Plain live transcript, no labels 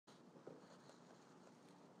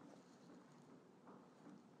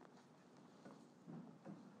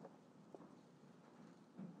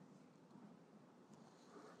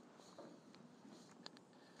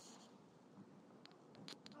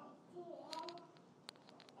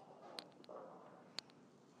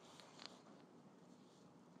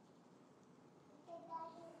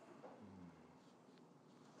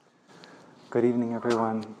Good evening,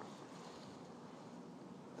 everyone.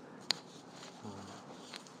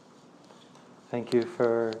 Thank you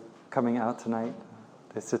for coming out tonight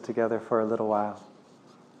to sit together for a little while.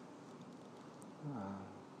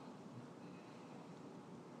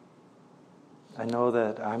 I know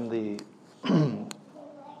that I'm the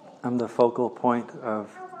I'm the focal point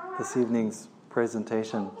of this evening's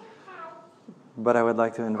presentation, but I would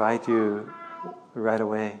like to invite you right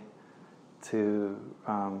away to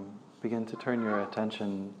begin to turn your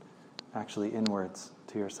attention actually inwards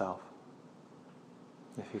to yourself,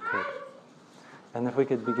 if you could. And if we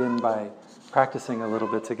could begin by practicing a little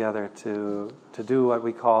bit together to do what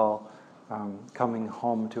we call coming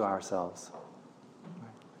home to ourselves.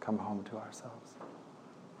 Come home to ourselves.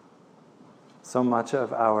 So much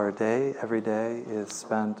of our day, every day, is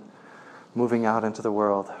spent moving out into the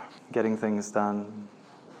world, getting things done,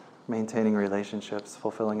 maintaining relationships,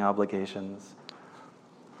 fulfilling obligations.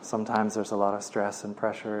 Sometimes there's a lot of stress and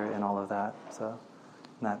pressure in all of that. So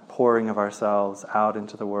that pouring of ourselves out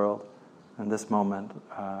into the world. In this moment,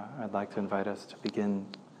 I'd like to invite us to begin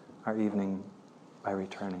our evening by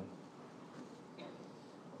returning.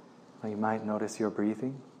 Now you might notice your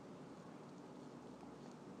breathing.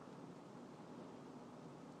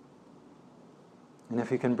 And if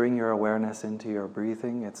you can bring your awareness into your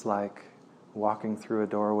breathing, it's like walking through a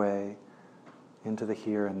doorway into the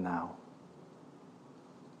here and now.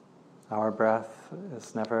 Our breath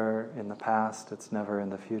is never in the past, it's never in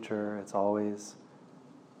the future, it's always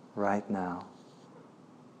right now,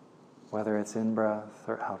 whether it's in-breath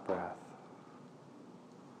or out-breath.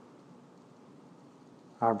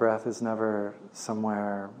 Our breath is never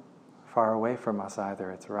somewhere far away from us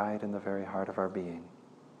either, it's right in the very heart of our being.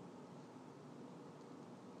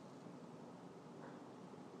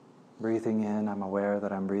 Breathing in, I'm aware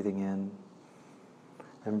that I'm breathing in.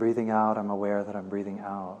 And breathing out, I'm aware that I'm breathing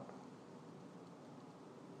out.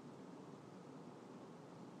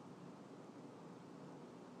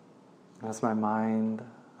 As my mind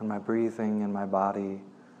and my breathing and my body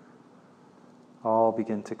all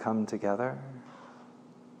begin to come together,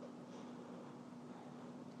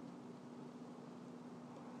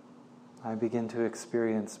 I begin to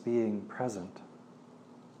experience being present.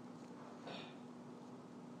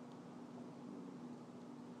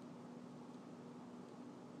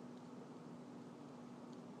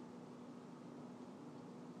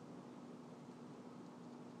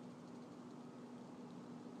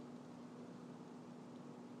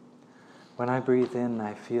 When I breathe in,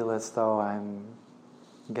 I feel as though I'm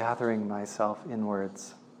gathering myself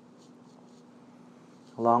inwards.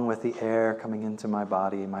 Along with the air coming into my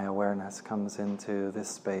body, my awareness comes into this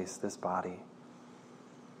space, this body.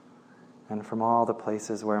 And from all the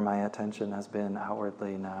places where my attention has been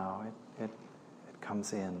outwardly now, it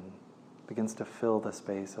comes in, begins to fill the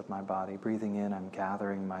space of my body. Breathing in, I'm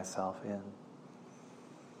gathering myself in.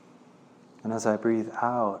 And as I breathe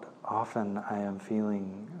out, often I am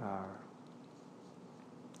feeling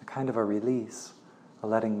kind of a release, a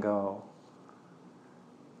letting go.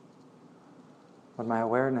 But my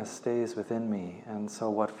awareness stays within me, and so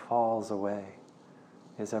what falls away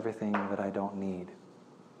is everything that I don't need.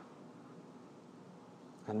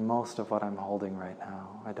 And most of what I'm holding right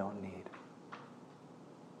now, I don't need.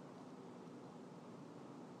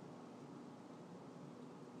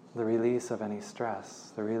 The release of any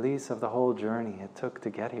stress, the release of the whole journey it took to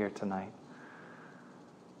get here tonight.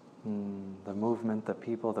 The movement, the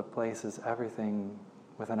people, the places, everything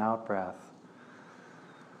with an out-breath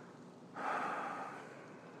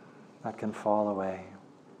that can fall away.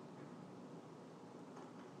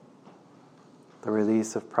 The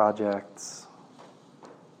release of projects,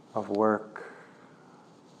 of work,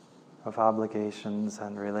 of obligations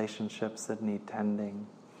and relationships that need tending.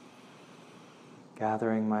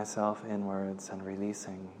 Gathering myself inwards and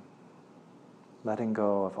releasing, letting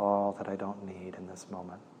go of all that I don't need in this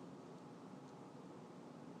moment.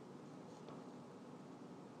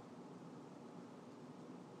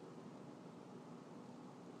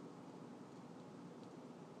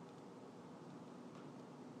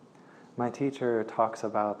 My teacher talks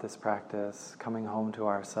about this practice, coming home to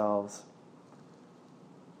ourselves,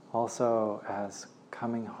 also as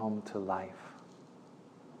coming home to life.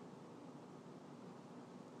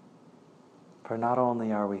 For not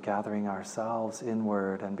only are we gathering ourselves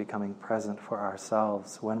inward and becoming present for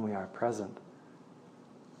ourselves, when we are present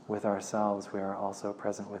with ourselves, we are also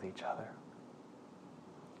present with each other.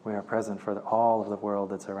 We are present for all of the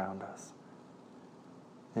world that's around us.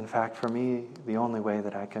 In fact, for me, the only way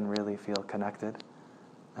that I can really feel connected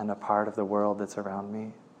and a part of the world that's around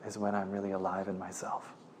me is when I'm really alive in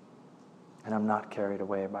myself. And I'm not carried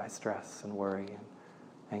away by stress and worry and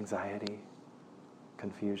anxiety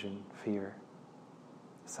confusion, fear,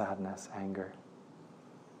 sadness, anger.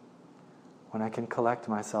 When I can collect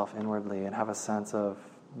myself inwardly and have a sense of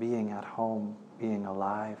being at home, being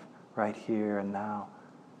alive, right here and now,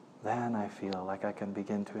 then I feel like I can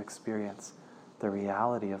begin to experience the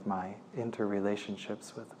reality of my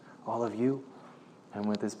interrelationships with all of you and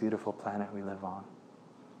with this beautiful planet we live on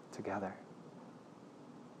together.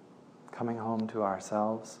 Coming home to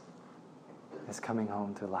ourselves is coming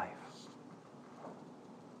home to life.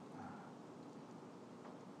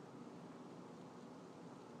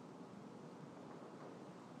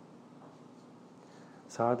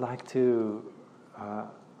 So I'd like to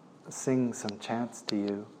sing some chants to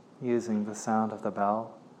you using the sound of the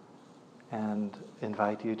bell and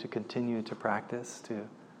invite you to continue to practice, to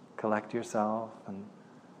collect yourself and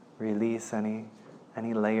release any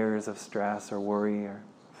layers of stress or worry or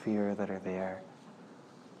fear that are there.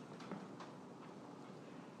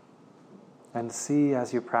 And see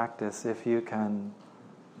as you practice if you can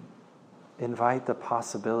invite the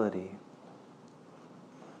possibility.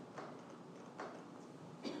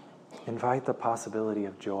 Invite the possibility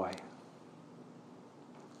of joy.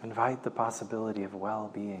 Invite the possibility of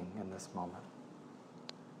well-being in this moment.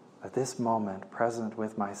 At this moment, present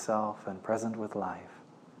with myself and present with life,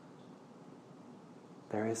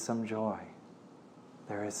 there is some joy.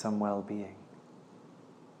 There is some well-being.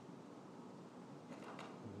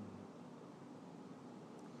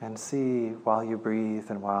 And see, while you breathe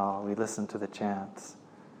and while we listen to the chants,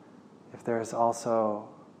 if there is also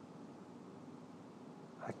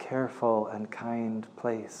a careful and kind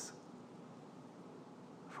place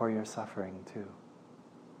for your suffering too.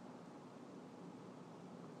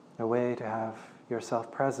 A way to have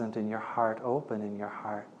yourself present in your heart, open in your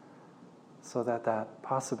heart, so that that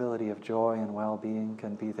possibility of joy and well-being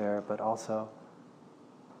can be there, but also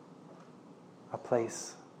a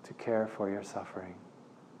place to care for your suffering,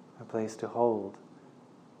 a place to hold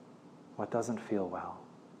what doesn't feel well.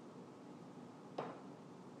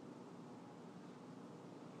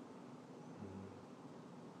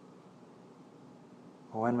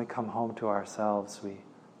 When we come home to ourselves, we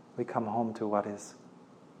come home to what is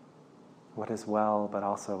well, but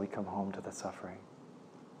also we come home to the suffering.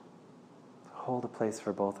 Hold a place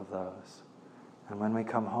for both of those. And when we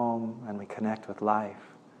come home and we connect with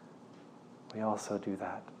life, we also do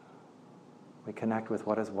that. We connect with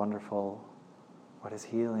what is wonderful, what is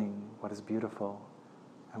healing, what is beautiful,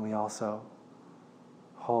 and we also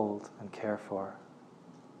hold and care for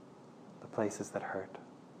the places that hurt.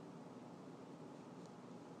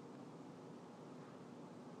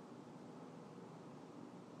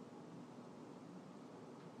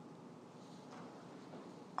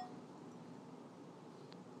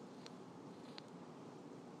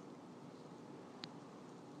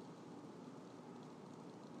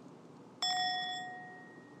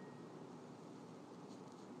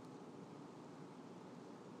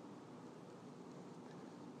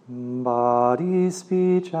 Body,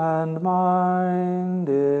 speech, and mind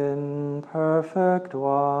in perfect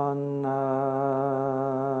oneness.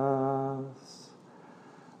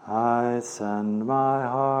 I send my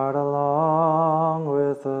heart along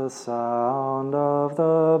with the sound of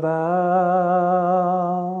the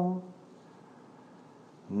bell.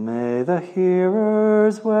 May the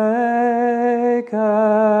hearers waken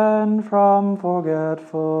from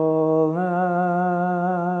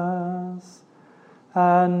forgetfulness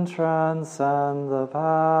and transcend the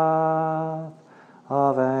path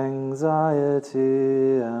of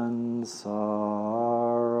anxiety and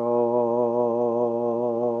sorrow.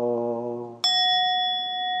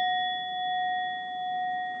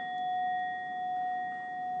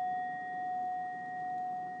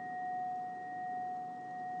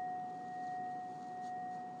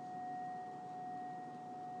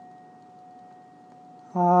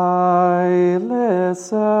 I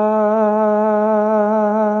listen,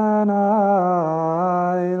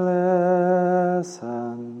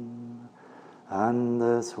 and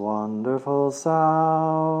this wonderful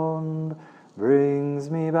sound brings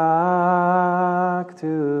me back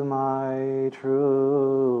to my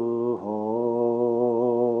true home.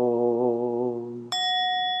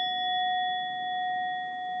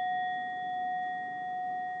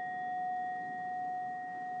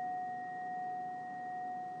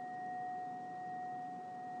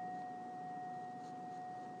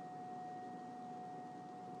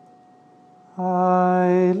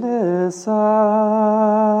 I listen,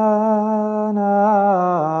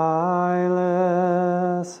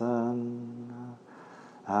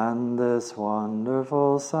 and this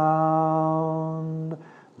wonderful sound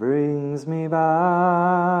brings me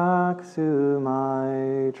back to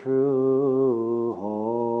my true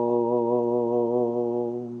home.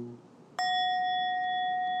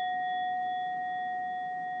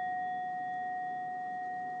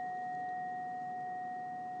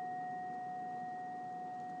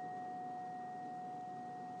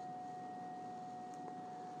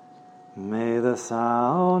 May the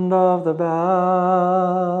sound of the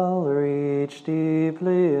bell reach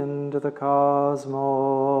deeply into the cosmos.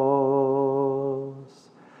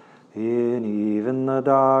 In even the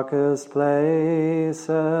darkest places,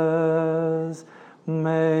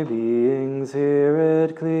 may beings hear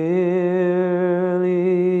it clearly,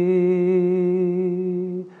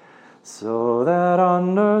 so that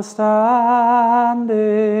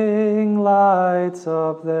understanding lights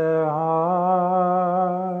up their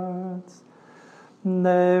hearts.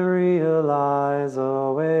 They realize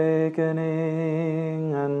awakening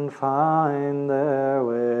and find their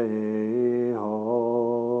way home.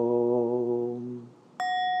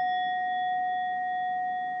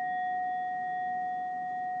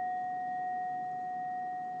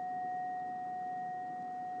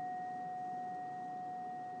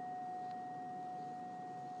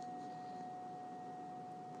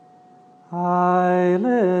 I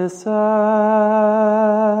listen,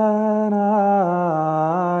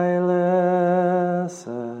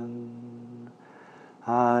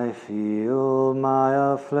 I feel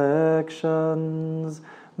my afflictions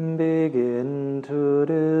begin to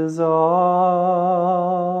dissolve.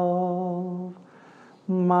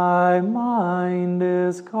 My mind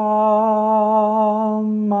is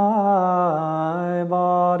calm, my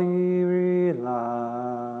body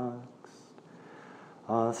relaxed.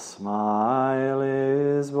 A smile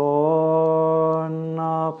is born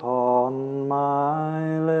upon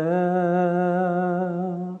my lips.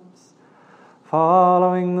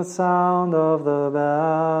 Following the sound of the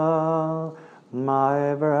bell,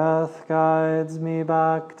 my breath guides me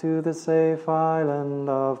back to the safe island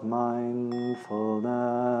of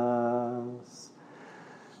mindfulness.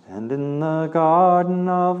 And in the garden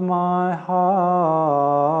of my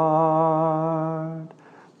heart,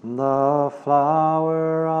 the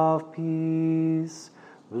flower of peace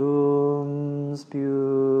blooms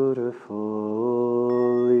beautifully.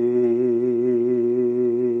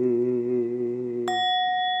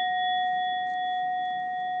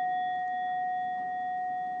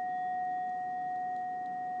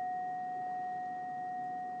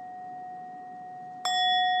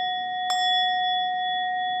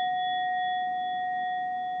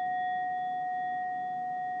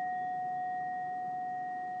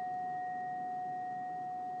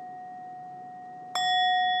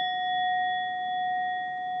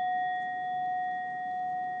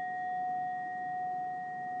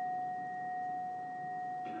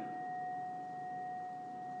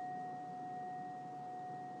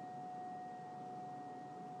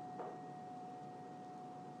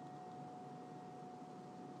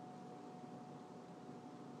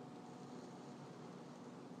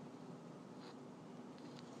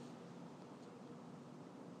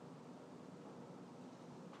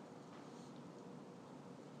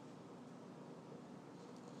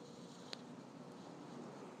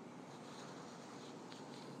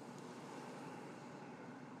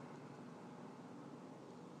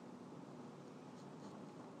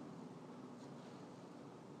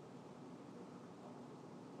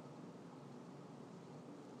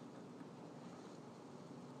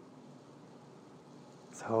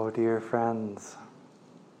 So, dear friends,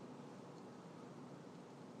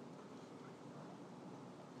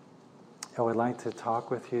 I would like to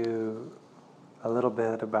talk with you a little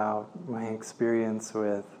bit about my experience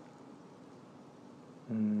with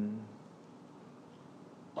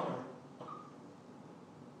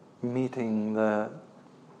meeting the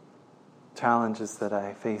challenges that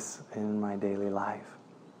I face in my daily life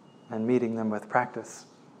and meeting them with practice.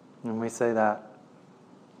 And we say that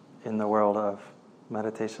in the world of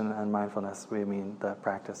meditation and mindfulness, we mean the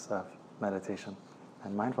practice of meditation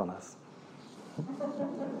and mindfulness.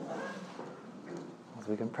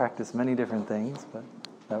 We can practice many different things, but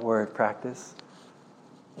that word practice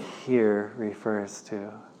here refers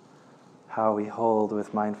to how we hold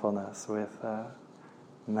with mindfulness, with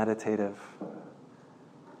meditative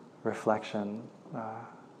reflection,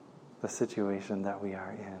 the situation that we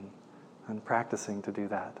are in, and practicing to do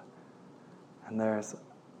that. And there's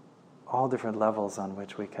all different levels on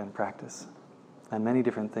which we can practice, and many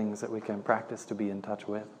different things that we can practice to be in touch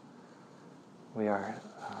with. We are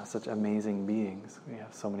such amazing beings. We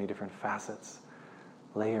have so many different facets,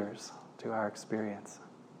 layers to our experience.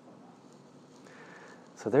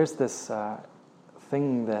 So there's this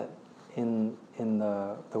thing that in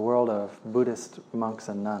the world of Buddhist monks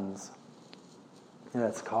and nuns,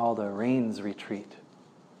 that's called a rains retreat.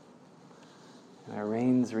 And a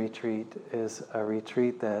rains retreat is a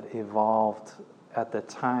retreat that evolved at the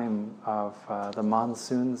time of the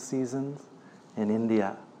monsoon seasons in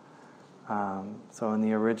India. So in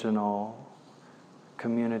the original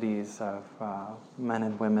communities of men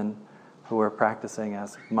and women who were practicing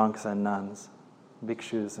as monks and nuns,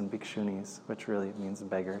 bhikshus and bhikshunis, which really means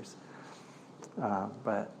beggars,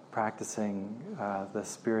 but practicing the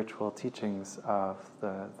spiritual teachings of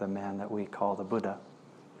the man that we call the Buddha.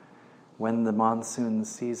 When the monsoon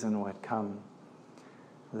season would come,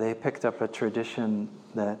 they picked up a tradition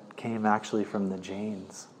that came actually from the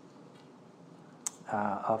Jains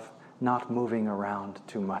of not moving around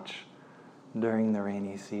too much during the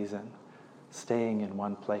rainy season, staying in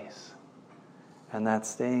one place. And that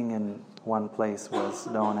staying in one place was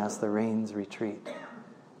known as the Rains Retreat.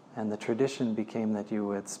 And the tradition became that you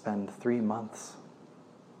would spend 3 months,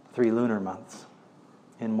 3 lunar months,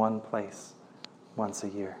 in one place once a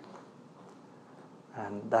year.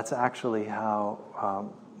 And that's actually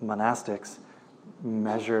how monastics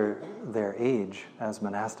measure their age as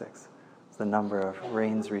monastics. It's the number of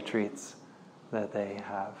rains retreats that they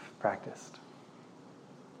have practiced.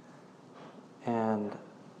 And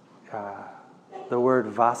the word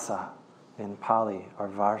vasa in Pali, or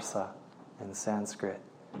varsa in Sanskrit,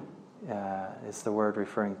 is the word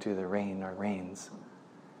referring to the rain or rains,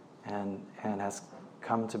 and has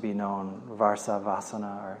come to be known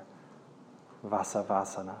Varsavasana or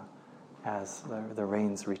Vasavasana as the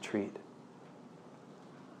rains retreat.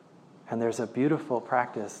 And there's a beautiful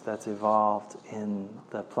practice that's evolved in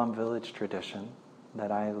the Plum Village tradition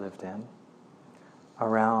that I lived in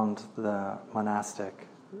around the monastic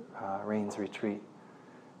rains retreat,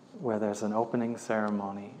 where there's an opening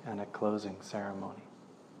ceremony and a closing ceremony.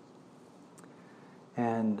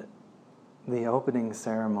 And the opening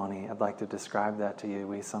ceremony, I'd like to describe that to you.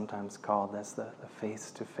 We sometimes call this the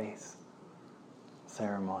face-to-face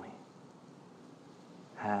ceremony.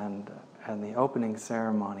 And the opening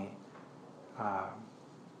ceremony,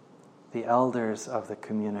 the elders of the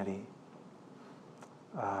community,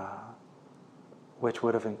 which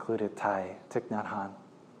would have included Thich Nhat Hanh,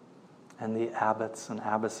 and the abbots and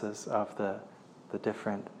abbesses of the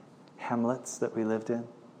different hamlets that we lived in,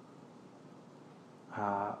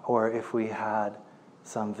 or if we had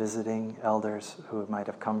some visiting elders who might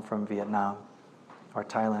have come from Vietnam or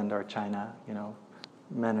Thailand or China,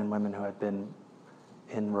 men and women who had been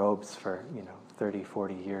in robes for 30,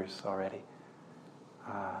 40 years already.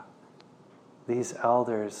 These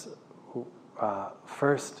elders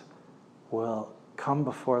first will come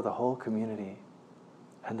before the whole community,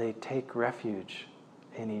 and they take refuge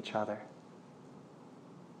in each other.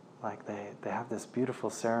 Like they have this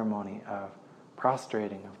beautiful ceremony of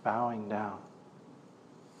prostrating, of bowing down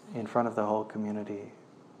in front of the whole community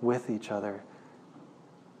with each other,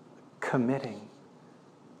 committing,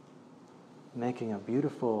 making a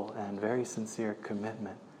beautiful and very sincere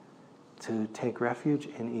commitment to take refuge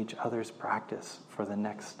in each other's practice for the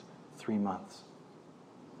next 3 months.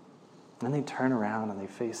 And they turn around and they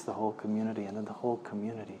face the whole community, and then the whole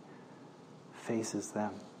community faces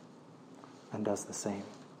them and does the same.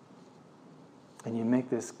 And you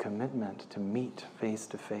make this commitment to meet face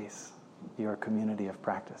to face your community of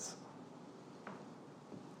practice,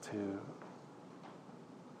 to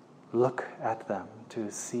look at them,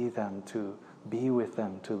 to see them, to be with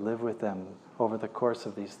them, to live with them over the course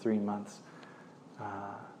of these 3 months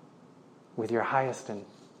with your highest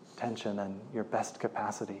intention and your best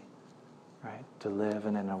capacity, right? To live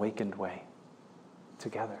in an awakened way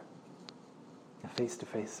together. A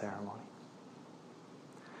face-to-face ceremony.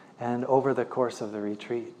 And over the course of the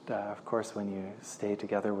retreat, of course, when you stay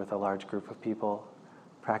together with a large group of people,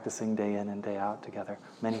 practicing day in and day out together,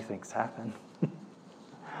 many things happen.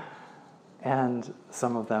 And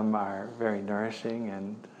some of them are very nourishing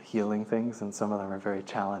and healing things, and some of them are very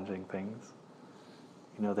challenging things.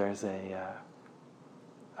 There's a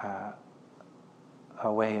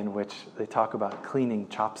way in which they talk about cleaning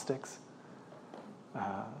chopsticks.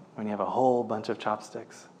 When you have a whole bunch of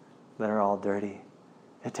chopsticks that are all dirty,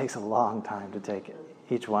 it takes a long time to take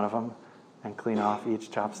each one of them and clean off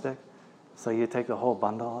each chopstick. So you take the whole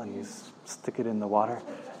bundle and you stick it in the water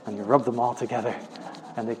and you rub them all together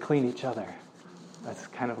and they clean each other. That's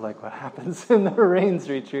kind of like what happens in the rains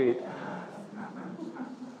retreat.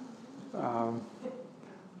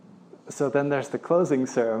 So then there's the closing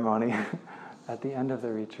ceremony at the end of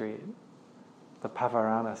the retreat, the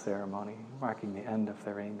Pavarana ceremony, marking the end of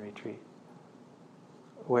the rain retreat,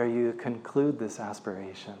 where you conclude this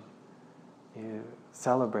aspiration. You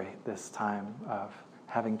celebrate this time of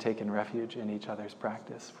having taken refuge in each other's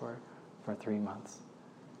practice for 3 months,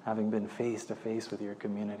 having been face to face with your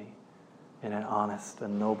community in an honest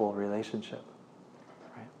and noble relationship,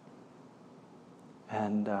 right?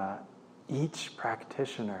 And each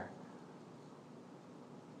practitioner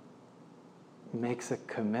makes a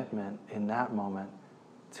commitment in that moment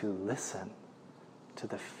to listen to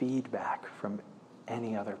the feedback from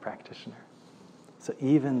any other practitioner. So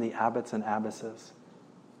even the abbots and abbesses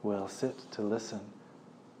will sit to listen,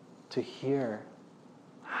 to hear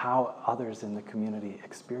how others in the community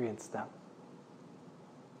experience them.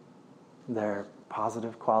 Their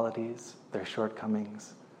positive qualities, their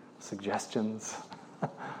shortcomings, suggestions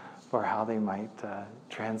for how they might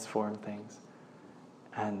transform things.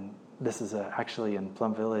 And this is actually in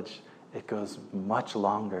Plum Village, it goes much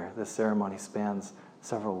longer. The ceremony spans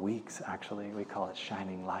several weeks, actually. We call it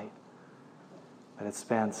Shining Light. But it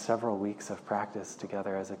spans several weeks of practice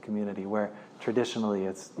together as a community, where traditionally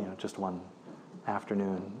it's just one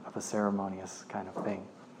afternoon of a ceremonious kind of thing.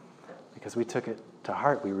 Because we took it to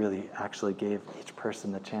heart, we really actually gave each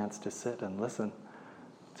person the chance to sit and listen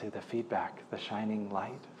to the feedback, the shining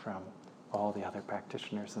light from all the other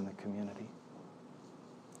practitioners in the community.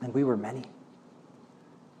 And we were many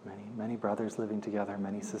brothers living together,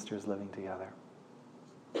 many sisters living together.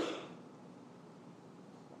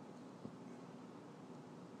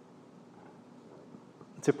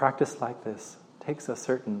 To practice like this takes a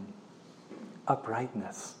certain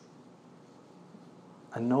uprightness,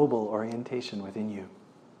 a noble orientation within you,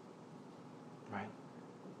 right?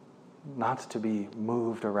 Not to be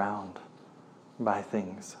moved around by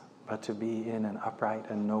things, but to be in an upright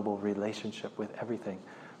and noble relationship with everything,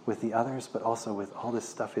 with the others, but also with all this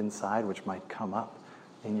stuff inside which might come up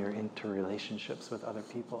in your interrelationships with other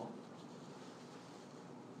people.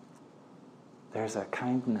 There's a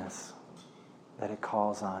kindness that it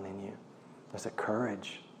calls on in you. There's a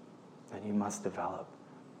courage that you must develop.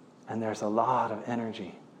 And there's a lot of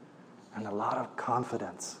energy and a lot of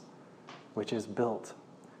confidence which is built,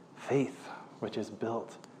 faith which is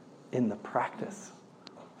built in the practice,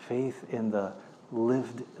 faith in the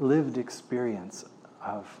lived experience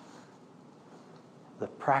of the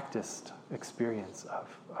practiced experience of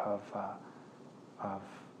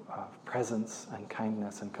presence and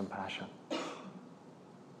kindness and compassion. Right?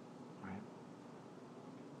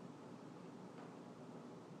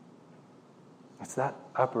 It's that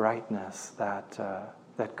uprightness, that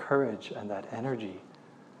courage and that energy,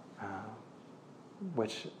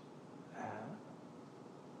 which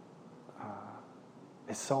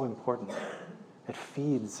is so important. It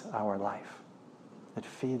feeds our life. It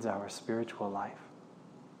feeds our spiritual life.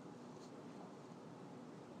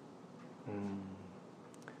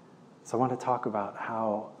 So I want to talk about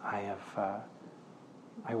how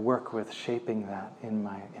I work with shaping that in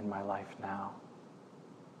my life now.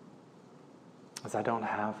 As I don't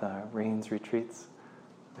have Rains retreats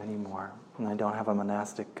anymore, and I don't have a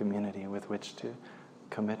monastic community with which to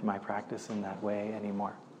commit my practice in that way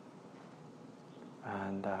anymore.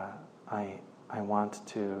 And I want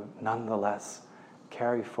to nonetheless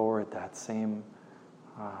carry forward that same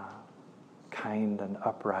kind and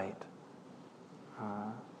upright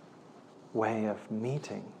way of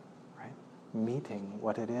meeting, right? Meeting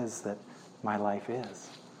what it is that my life is.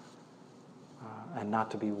 And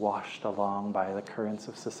not to be washed along by the currents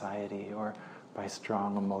of society or by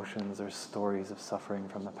strong emotions or stories of suffering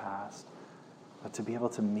from the past, but to be able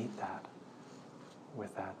to meet that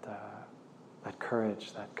with that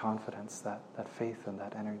courage, that confidence, that faith and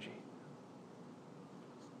that energy.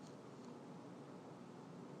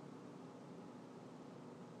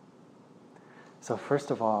 So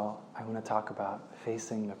first of all, I want to talk about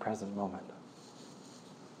facing the present moment.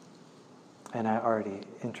 And I already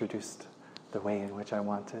introduced the way in which I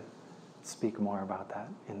want to speak more about that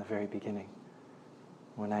in the very beginning,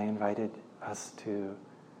 when I invited us to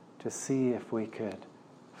see if we could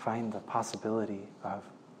find the possibility of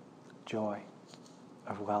joy,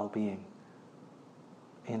 of well-being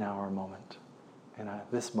in our moment, in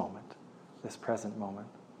this moment, this present moment.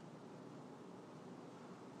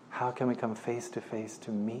 How can we come face to face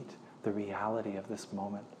to meet the reality of this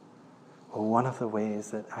moment? Well, one of the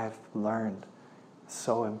ways that I've learned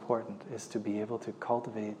so important is to be able to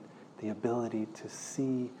cultivate the ability to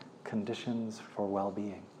see conditions for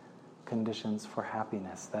well-being, conditions for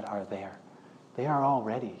happiness that are there. They are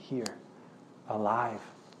already here, alive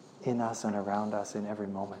in us and around us in every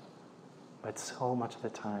moment. But so much of the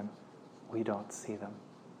time, we don't see them.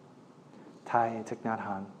 Thai Thich Nhat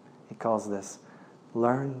Hanh, he calls this,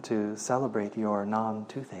 learn to celebrate your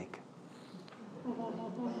non-toothache.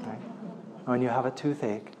 Right? When you have a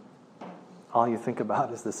toothache, all you think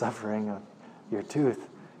about is the suffering of your tooth,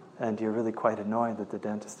 and you're really quite annoyed that the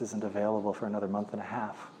dentist isn't available for another month and a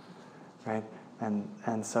half, right?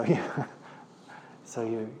 And so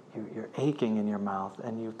you're aching in your mouth,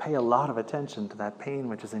 and you pay a lot of attention to that pain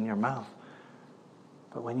which is in your mouth.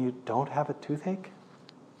 But when you don't have a toothache,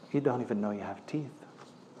 you don't even know you have teeth.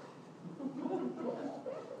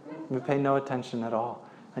 We pay no attention at all.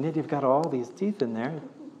 And yet you've got all these teeth in there.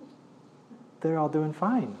 They're all doing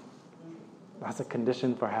fine. That's a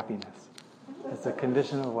condition for happiness. It's a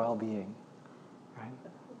condition of well-being. Right?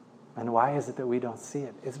 And why is it that we don't see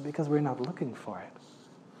it? It's because we're not looking for it.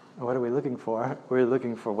 And what are we looking for? We're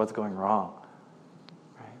looking for what's going wrong.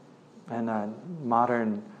 Right? And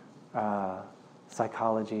modern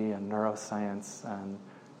psychology and neuroscience and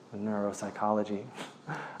neuropsychology,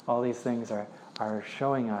 all these things are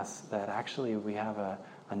showing us that actually we have a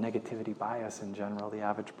negativity bias in general. The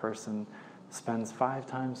average person spends 5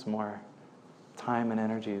 times more time and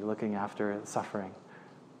energy looking after suffering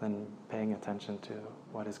than paying attention to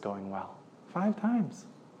what is going well. 5 times.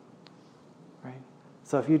 Right?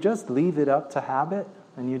 So if you just leave it up to habit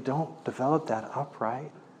and you don't develop that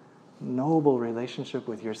upright, noble relationship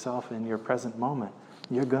with yourself in your present moment,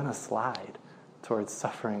 you're going to slide towards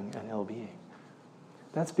suffering and ill-being.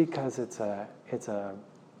 That's because it's an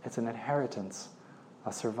inheritance,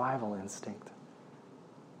 a survival instinct.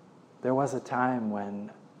 There was a time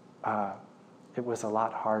when it was a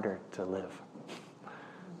lot harder to live.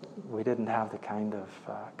 We didn't have the kind of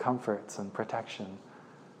comforts and protection,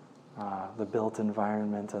 the built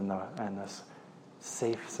environment and this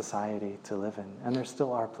safe society to live in. And there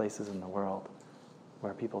still are places in the world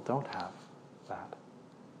where people don't have that.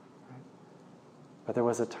 Right? But there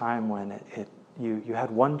was a time when you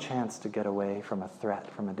had one chance to get away from a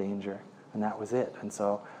threat, from a danger, and that was it. And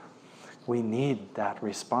so we need that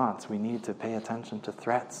response. We need to pay attention to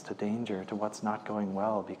threats, to danger, to what's not going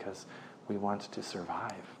well, because we want to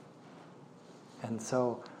survive. And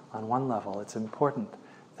so on one level, it's important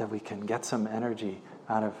that we can get some energy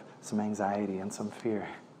out of some anxiety and some fear,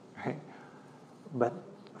 right? But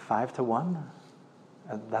 5 to 1,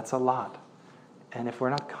 that's a lot. And if we're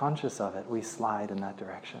not conscious of it, we slide in that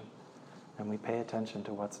direction. And we pay attention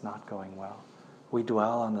to what's not going well. We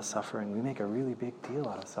dwell on the suffering. We make a really big deal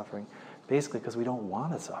out of suffering, basically because we don't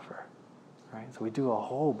want to suffer, right? So we do a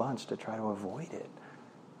whole bunch to try to avoid it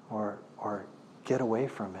or get away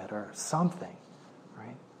from it or something,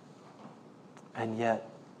 right? And yet,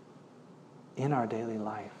 in our daily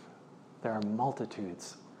life, there are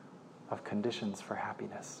multitudes of conditions for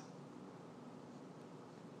happiness.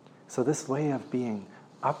 So this way of being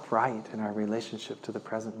upright in our relationship to the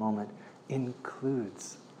present moment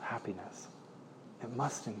includes happiness. It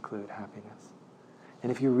must include happiness.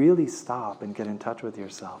 And if you really stop and get in touch with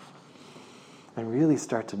yourself and really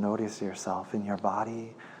start to notice yourself in your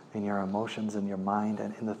body, in your emotions, in your mind,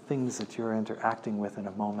 and in the things that you're interacting with in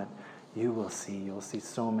a moment, you will see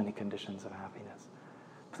so many conditions of happiness.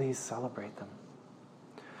 Please celebrate them.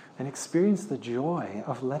 And experience the joy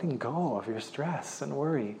of letting go of your stress and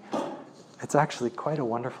worry. It's actually quite a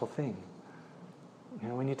wonderful thing. You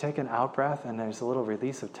know, when you take an out breath and there's a little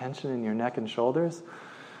release of tension in your neck and shoulders,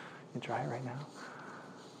 you try it right now.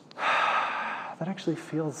 That actually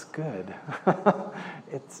feels good.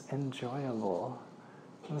 It's enjoyable.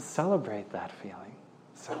 And celebrate that feeling.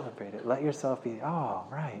 Celebrate it. Let yourself be, oh,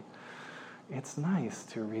 right. It's nice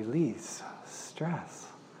to release stress.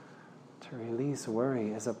 To release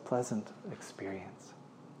worry is a pleasant experience.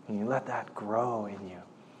 And you let that grow in you.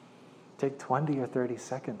 Take 20 or 30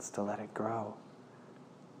 seconds to let it grow.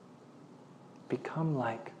 Become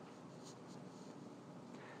like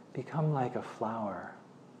a flower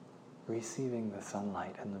receiving the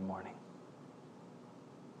sunlight in the morning.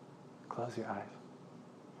 Close your eyes.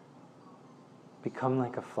 Become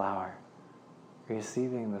like a flower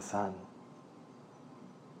receiving the sun.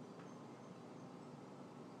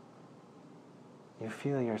 You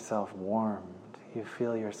feel yourself warmed. You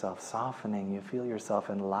feel yourself softening. You feel yourself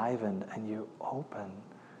enlivened, and you open.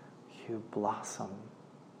 You blossom.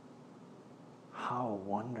 How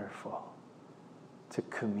wonderful to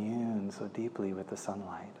commune so deeply with the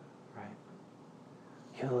sunlight, right?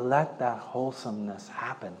 You let that wholesomeness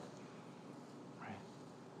happen, right?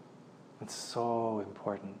 It's so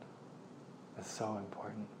important. It's so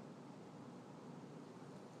important.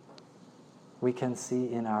 We can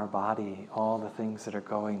see in our body all the things that are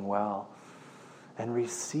going well and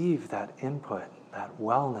receive that input, that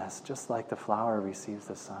wellness, just like the flower receives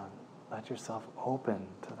the sun. Let yourself open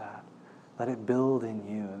to that. Let it build in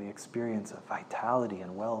you the experience of vitality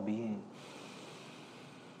and well-being.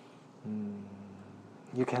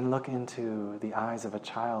 You can look into the eyes of a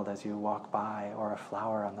child as you walk by, or a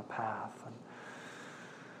flower on the path,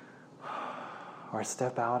 or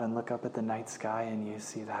step out and look up at the night sky and you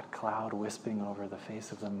see that cloud wisping over the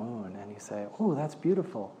face of the moon, and you say, oh, that's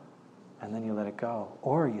beautiful, and then you let it go.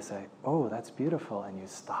 Or you say, oh, that's beautiful, and you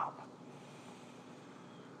stop.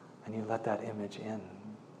 And you let that image in.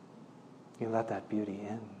 You let that beauty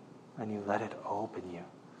in, and you let it open you.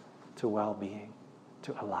 to well-being,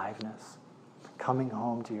 to aliveness, coming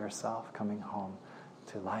home to yourself, coming home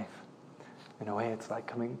to life. In a way, it's like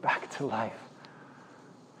coming back to life.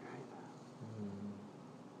 Right?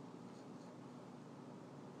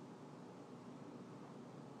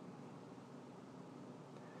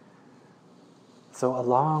 So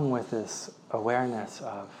along with this awareness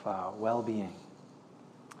of well-being,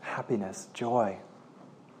 happiness, joy,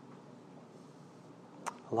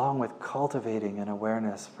 along with cultivating an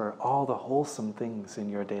awareness for all the wholesome things in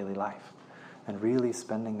your daily life and really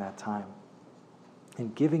spending that time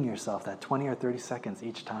and giving yourself that 20 or 30 seconds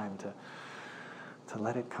each time to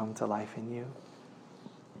let it come to life in you,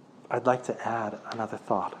 I'd like to add another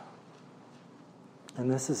thought. And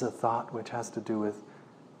this is a thought which has to do with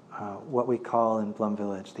what we call in Plum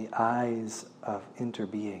Village the eyes of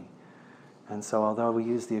interbeing. And so although we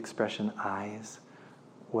use the expression eyes,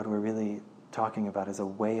 what we're really talking about is a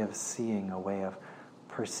way of seeing, a way of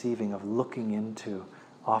perceiving, of looking into,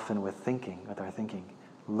 often with our thinking,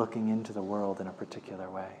 looking into the world in a particular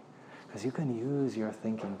way. Because you can use your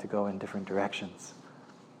thinking to go in different directions.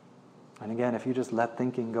 And again, if you just let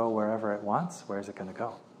thinking go wherever it wants, where is it going to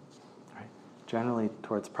go? Right? Generally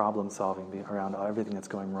towards problem solving around everything that's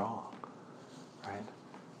going wrong. Right?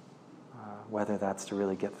 Whether that's to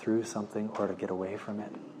really get through something or to get away from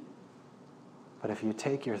it. But if you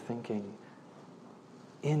take your thinking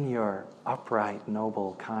in your upright,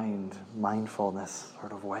 noble, kind, mindfulness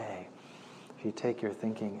sort of way, if you take your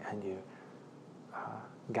thinking and you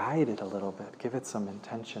guide it a little bit, give it some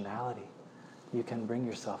intentionality, you can bring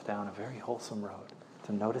yourself down a very wholesome road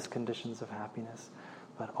to notice conditions of happiness,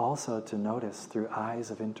 but also to notice through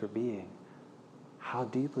eyes of interbeing how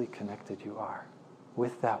deeply connected you are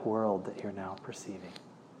with that world that you're now perceiving.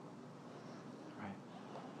 Right?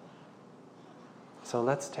 So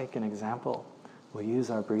let's take an example. We'll use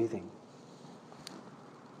our breathing.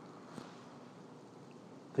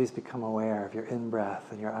 Please become aware of your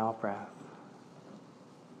in-breath and your out-breath.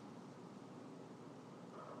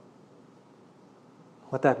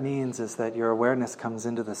 What that means is that your awareness comes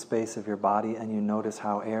into the space of your body and you notice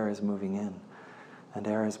how air is moving in and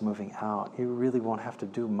air is moving out. You really won't have to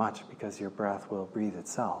do much because your breath will breathe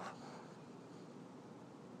itself.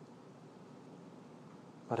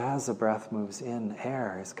 But as the breath moves in,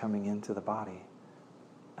 air is coming into the body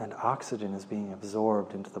and oxygen is being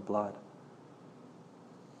absorbed into the blood.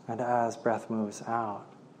 And as breath moves out,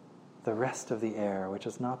 the rest of the air, which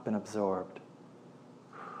has not been absorbed,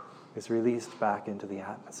 is released back into the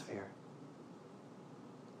atmosphere.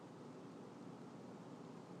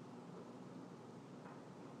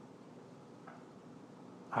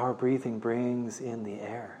 Our breathing brings in the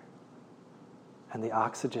air and the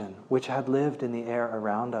oxygen, which had lived in the air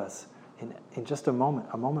around us in just a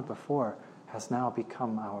moment before, has now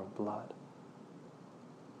become our blood.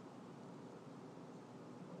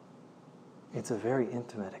 It's a very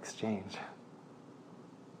intimate exchange.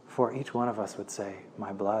 For each one of us would say,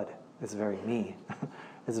 my blood is very me.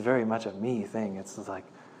 It's very much a me thing. It's like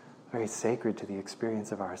very sacred to the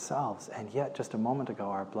experience of ourselves. And yet, just a moment ago,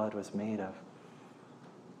 our blood was made of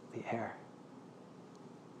the air.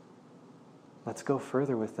 Let's go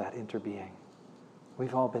further with that interbeing.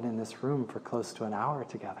 We've all been in this room for close to an hour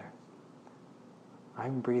together.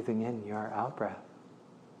 I'm breathing in your out-breath.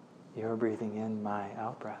 You're breathing in my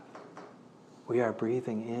out-breath. We are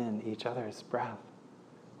breathing in each other's breath.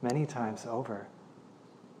 Many times over,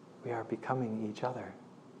 we are becoming each other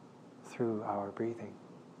through our breathing.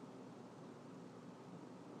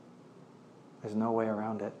 There's no way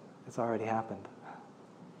around it. It's already happened.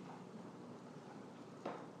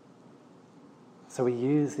 So we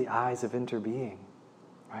use the eyes of interbeing,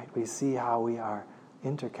 right? We see how we are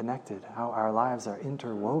interconnected, how our lives are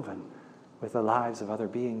interwoven with the lives of other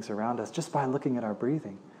beings around us just by looking at our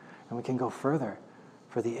breathing. And we can go further,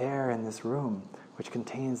 for the air in this room, which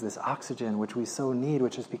contains this oxygen which we so need,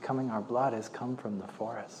 which is becoming our blood, has come from the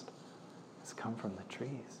forest, has come from the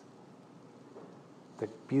trees. The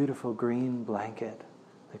beautiful green blanket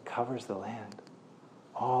that covers the land,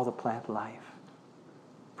 all the plant life,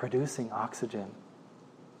 producing oxygen.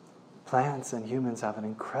 Plants and humans have an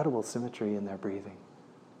incredible symmetry in their breathing,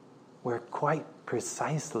 where quite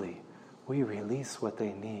precisely we release what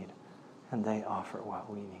they need and they offer what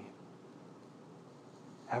we need.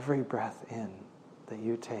 Every breath in that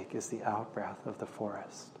you take is the out-breath of the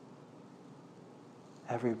forest.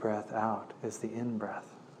 Every breath out is the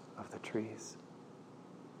in-breath of the trees.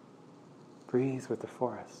 Breathe with the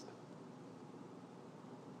forest.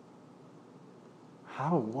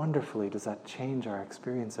 How wonderfully does that change our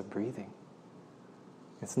experience of breathing?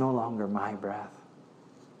 It's no longer my breath.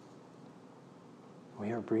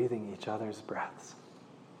 We are breathing each other's breaths.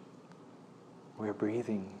 we're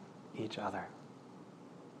breathing each other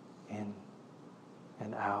in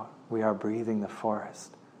and out. We are breathing the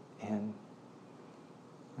forest in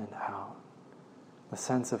and out. The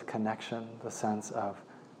sense of connection, the sense of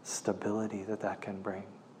stability that can bring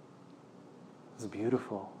is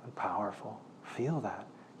beautiful and powerful. Feel that.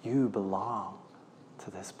 You belong to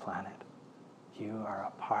this planet. You are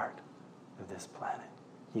a part of this planet.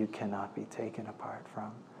 You cannot be taken apart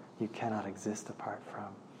from. You cannot exist apart from.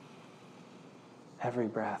 Every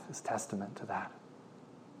breath is testament to that.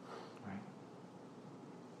 Right?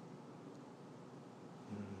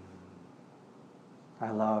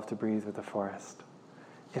 I love to breathe with the forest.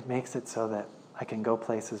 It makes it so that I can go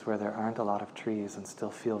places where there aren't a lot of trees and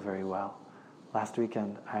still feel very well. Last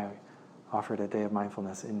weekend, I offered a day of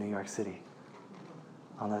mindfulness in New York City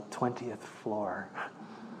on the 20th floor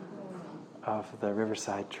of the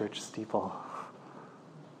Riverside Church steeple,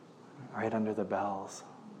 right under the bells.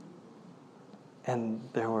 And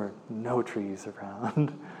there were no trees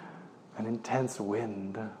around, an intense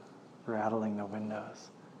wind rattling the windows,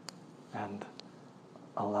 and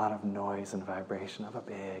a lot of noise and vibration of a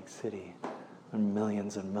big city, and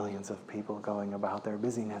millions of people going about their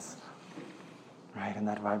busyness, right? And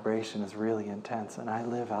that vibration is really intense. And I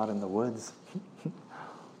live out in the woods.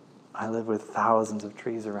 I live with thousands of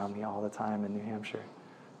trees around me all the time in New Hampshire.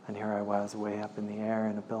 And here I was way up in the air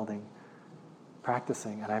in a building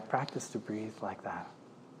practicing, and I practiced to breathe like that.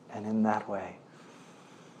 And in that way,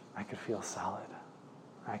 I could feel solid.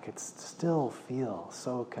 I could still feel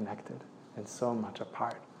so connected and so much a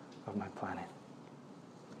part of my planet.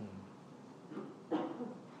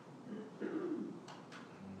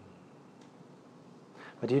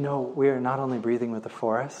 But you know, we are not only breathing with the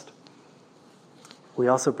forest, we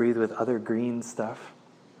also breathe with other green stuff.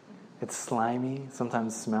 It's slimy,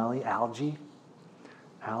 sometimes smelly, algae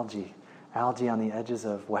on the edges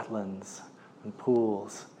of wetlands and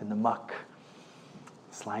pools, in the muck.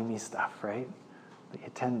 Slimy stuff, right? That you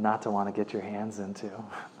tend not to want to get your hands into.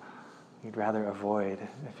 You'd rather avoid.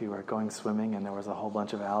 If you were going swimming and there was a whole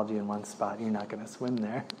bunch of algae in one spot, you're not going to swim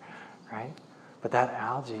there, right? But that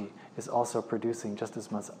algae is also producing just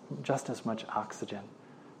as much oxygen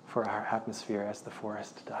for our atmosphere as the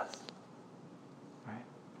forest does, right?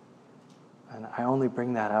 And I only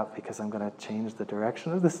bring that up because I'm going to change the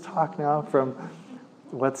direction of this talk now from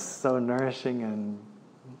what's so nourishing and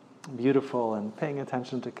beautiful and paying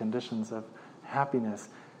attention to conditions of happiness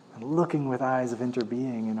and looking with eyes of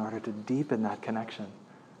interbeing in order to deepen that connection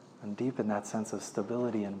and deepen that sense of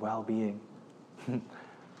stability and well-being.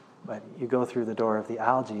 But you go through the door of the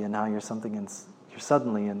algae and now you're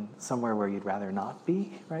suddenly in somewhere where you'd rather not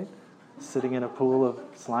be, right? Sitting in a pool of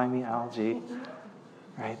slimy algae,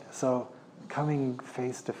 right? So coming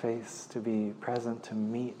face to face to be present, to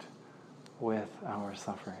meet with our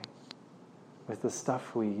suffering, with the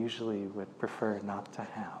stuff we usually would prefer not to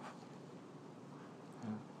have.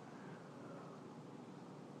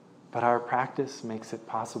 But our practice makes it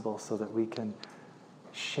possible so that we can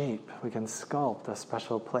we can sculpt a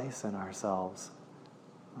special place in ourselves,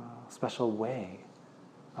 a special way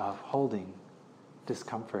of holding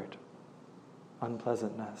discomfort,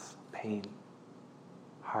 unpleasantness, pain,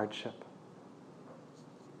 hardship.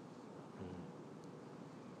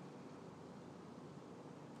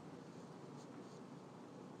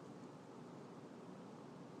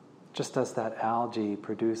 Just as that algae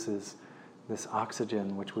produces this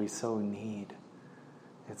oxygen which we so need,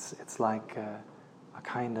 it's like a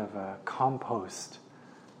kind of a compost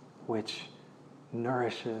which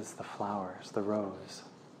nourishes the flowers, the rose,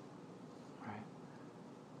 right?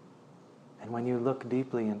 And when you look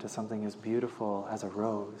deeply into something as beautiful as a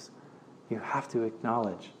rose, you have to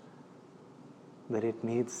acknowledge that it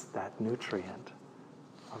needs that nutrient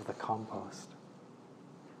of the compost.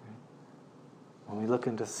 When we look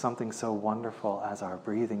into something so wonderful as our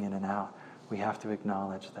breathing in and out, we have to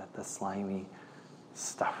acknowledge that the slimy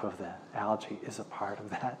stuff of the algae is a part of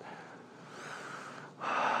that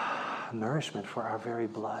nourishment for our very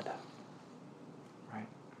blood, right?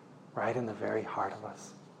 Right in the very heart of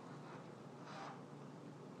us.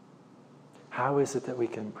 How is it that we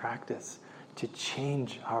can practice to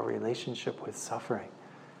change our relationship with suffering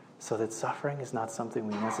so that suffering is not something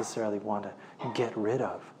we necessarily want to get rid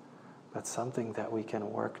of, but something that we can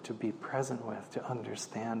work to be present with, to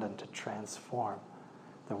understand and to transform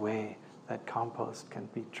the way that compost can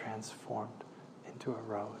be transformed into a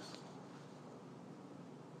rose.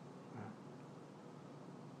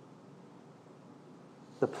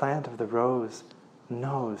 The plant of the rose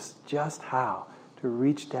knows just how to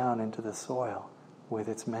reach down into the soil with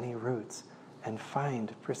its many roots and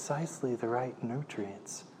find precisely the right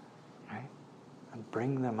nutrients, right? And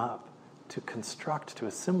bring them up to construct, to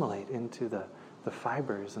assimilate into the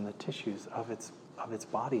fibers and the tissues of its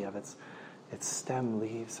body, of its stem,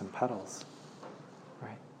 leaves, and petals.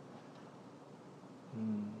 Right?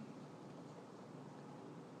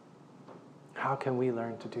 How can we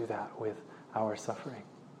learn to do that with our suffering?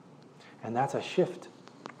 And that's a shift.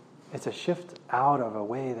 It's a shift out of a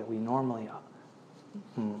way that we normally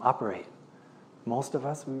operate. Most of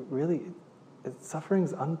us,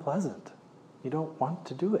 suffering's unpleasant. You don't want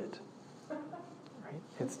to do it. Right?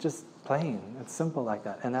 It's just plain. It's simple like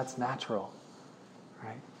that. And that's natural.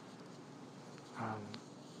 Right?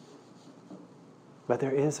 But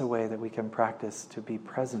there is a way that we can practice to be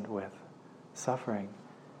present with suffering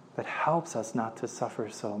that helps us not to suffer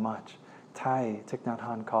so much. Thich Nhat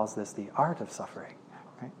Hanh calls this the art of suffering.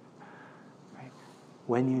 Right? Right?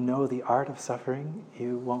 When you know the art of suffering,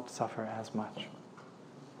 you won't suffer as much.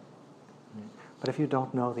 Right? But if you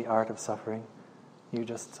don't know the art of suffering, you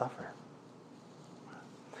just suffer.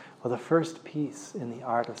 Well, the first piece in the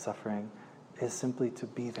art of suffering is simply to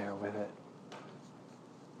be there with it.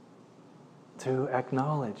 To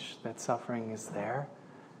acknowledge that suffering is there,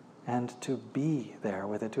 and to be there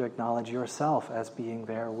with it, to acknowledge yourself as being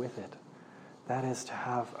there with it. That is to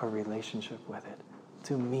have a relationship with it,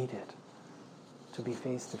 to meet it, to be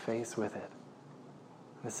face to face with it,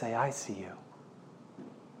 and to say, I see you.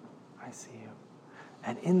 I see you.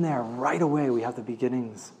 And in there, right away, we have the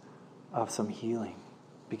beginnings of some healing,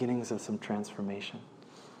 beginnings of some transformation.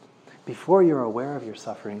 Before you're aware of your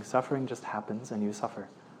suffering, suffering just happens and you suffer.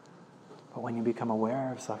 But when you become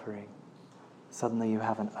aware of suffering, suddenly you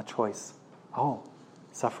have a choice. Oh,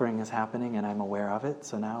 suffering is happening and I'm aware of it,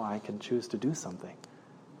 so now I can choose to do something.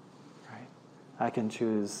 Right? I can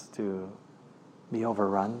choose to be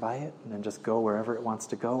overrun by it and then just go wherever it wants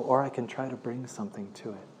to go, or I can try to bring something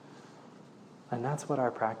to it. And that's what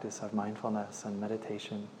our practice of mindfulness and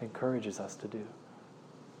meditation encourages us to do.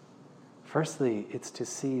 Firstly, it's to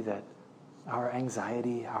see that our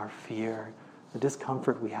anxiety, our fear, the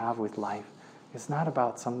discomfort we have with life is not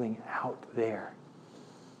about something out there.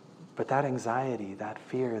 But that anxiety, that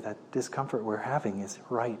fear, that discomfort we're having is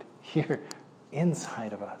right here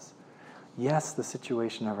inside of us. Yes, the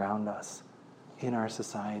situation around us, in our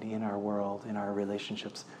society, in our world, in our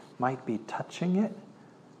relationships, might be touching it,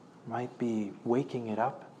 might be waking it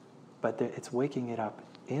up, but it's waking it up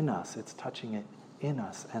in us, it's touching it in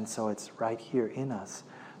us, and so it's right here in us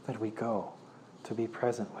that we go to be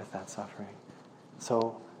present with that suffering.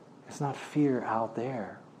 So it's not fear out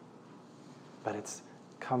there, but it's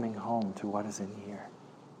coming home to what is in here.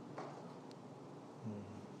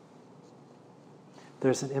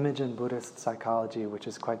 There's an image in Buddhist psychology which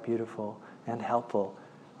is quite beautiful and helpful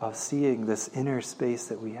of seeing this inner space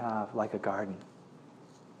that we have like a garden.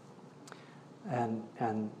 And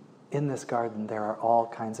in this garden there are all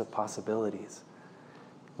kinds of possibilities,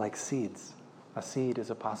 like seeds. A seed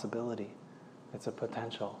is a possibility. It's a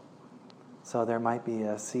potential. So there might be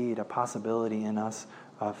a seed, a possibility in us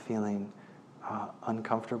of feeling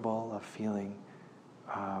uncomfortable, of feeling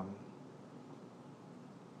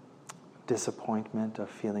disappointment, of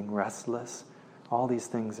feeling restless. All these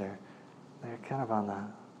things they're kind of on the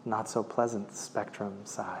not so pleasant spectrum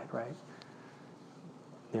side, right?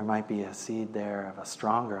 There might be a seed there of a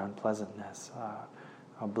stronger unpleasantness,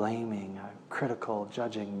 a blaming, a critical,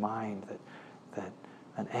 judging mind, that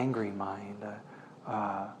an angry mind,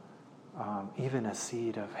 even a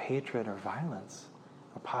seed of hatred or violence,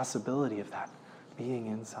 a possibility of that being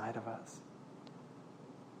inside of us.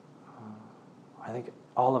 I think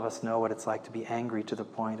all of us know what it's like to be angry to the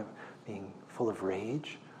point of being full of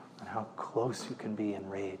rage, and how close you can be in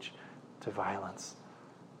rage to violence,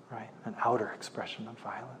 right? An outer expression of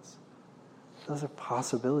violence. Those are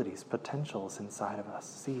possibilities, potentials inside of us,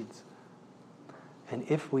 seeds. And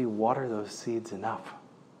if we water those seeds enough,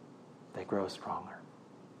 they grow stronger.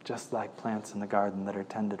 Just like plants in the garden that are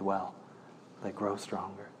tended well, they grow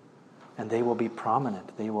stronger. And they will be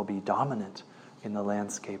prominent, they will be dominant in the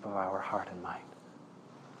landscape of our heart and mind.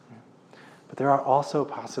 But there are also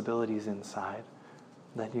possibilities inside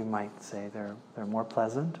that you might say they're more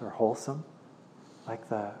pleasant or wholesome, like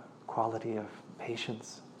the quality of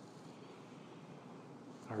patience,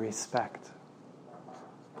 or respect,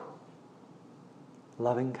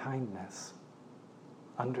 loving kindness,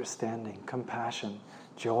 understanding, compassion,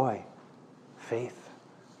 joy, faith,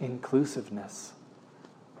 inclusiveness.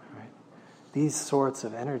 Right? These sorts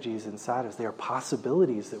of energies inside us, they are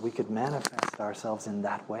possibilities that we could manifest ourselves in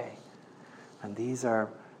that way. And these are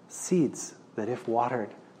seeds that if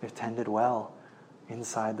watered, if tended well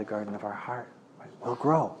inside the garden of our heart, right, will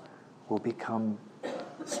grow, will become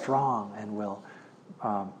strong, and will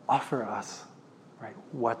offer us right?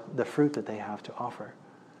 What the fruit that they have to offer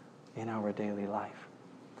in our daily life.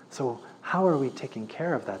 So how are we taking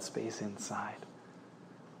care of that space inside?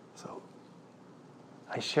 So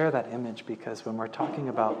I share that image because when we're talking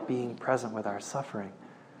about being present with our suffering,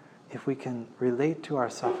 if we can relate to our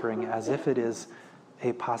suffering as if it is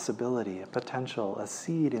a possibility, a potential, a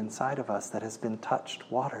seed inside of us that has been touched,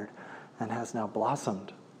 watered, and has now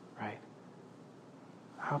blossomed, right?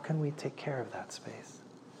 How can we take care of that space?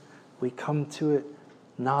 We come to it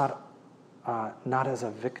not as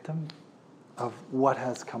a victim of what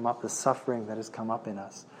has come up, the suffering that has come up in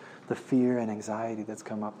us, the fear and anxiety that's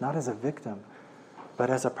come up, not as a victim, but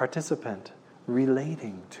as a participant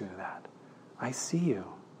relating to that. I see you,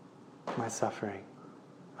 my suffering.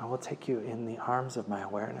 I will take you in the arms of my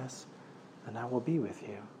awareness, and I will be with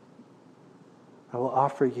you. I will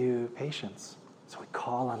offer you patience. So we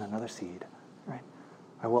call on another seed, right?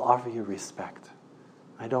 I will offer you respect.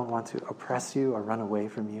 I don't want to oppress you or run away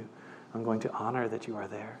from you. I'm going to honor that you are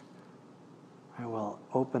there. I will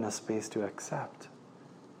open a space to accept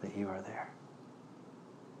that you are there.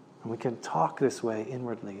 And we can talk this way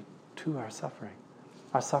inwardly to our suffering.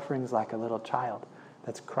 Our suffering is like a little child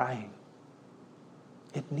that's crying.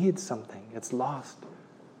 It needs something. It's lost.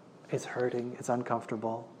 It's hurting. It's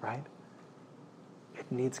uncomfortable, right?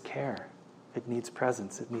 It needs care. It needs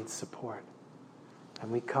presence. It needs support.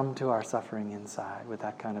 And we come to our suffering inside with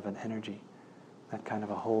that kind of an energy, that kind of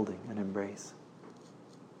a holding, an embrace.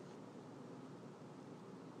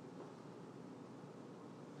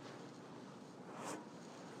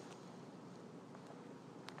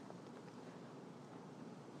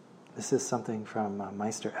 This is something from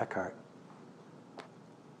Meister Eckhart.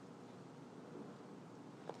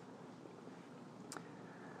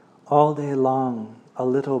 All day long, a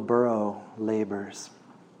little burro labors,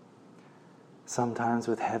 sometimes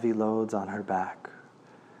with heavy loads on her back,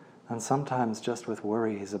 and sometimes just with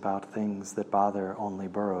worries about things that bother only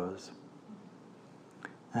burros.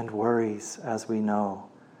 And worries, as we know,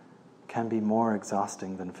 can be more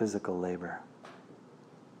exhausting than physical labor.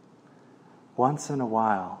 Once in a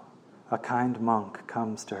while, a kind monk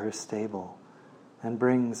comes to her stable and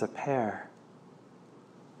brings a pear.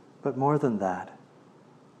 But more than that,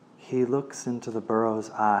 he looks into the burro's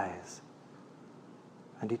eyes,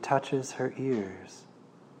 and he touches her ears,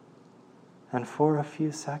 and for a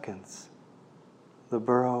few seconds, the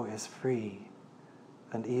burro is free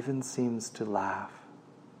and even seems to laugh,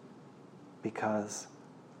 because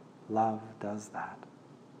love does that.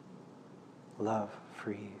 Love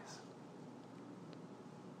frees.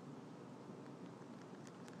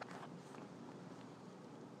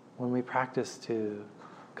 When we practice to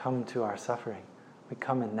come to our suffering, we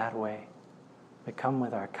come in that way. We come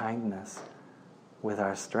with our kindness, with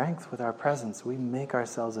our strength, with our presence. We make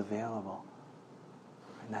ourselves available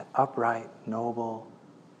in that upright, noble,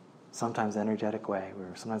 sometimes energetic way,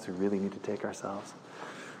 where sometimes we really need to take ourselves.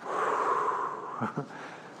 We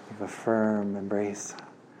have a firm embrace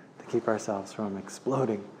to keep ourselves from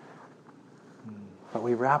exploding. But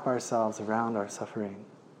we wrap ourselves around our suffering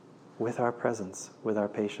with our presence, with our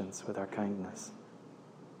patience, with our kindness.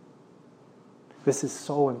 This is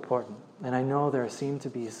so important. And I know there seem to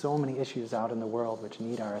be so many issues out in the world which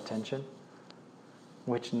need our attention,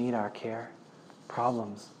 which need our care.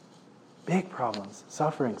 Problems, big problems,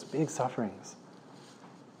 sufferings, big sufferings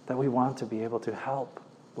that we want to be able to help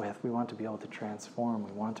with. We want to be able to transform.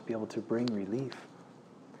 We want to be able to bring relief.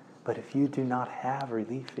 But if you do not have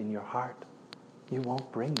relief in your heart, you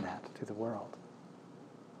won't bring that to the world.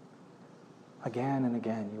 Again and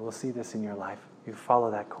again, you will see this in your life. You follow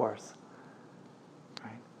that course.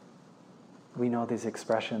 We know these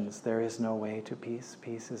expressions. There is no way to peace.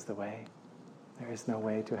 Peace is the way. There is no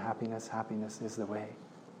way to happiness. Happiness is the way.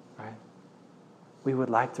 Right? We would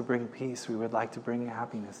like to bring peace. We would like to bring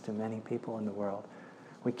happiness to many people in the world.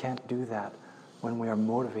 We can't do that when we are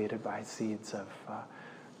motivated by seeds of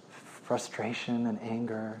frustration and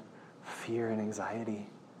anger, fear and anxiety.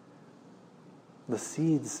 The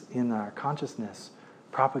seeds in our consciousness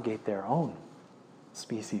propagate their own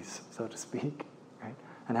species, so to speak. Right?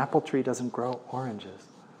 An apple tree doesn't grow oranges.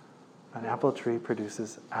 An apple tree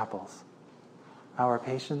produces apples. Our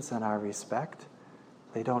patience and our respect,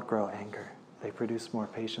 they don't grow anger. They produce more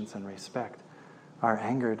patience and respect. Our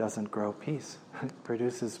anger doesn't grow peace. It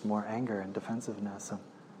produces more anger and defensiveness.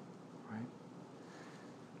 Right?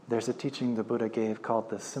 There's a teaching the Buddha gave called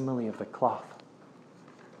the simile of the cloth.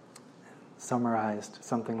 Summarized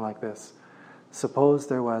something like this. Suppose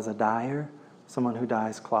there was a dyer, someone who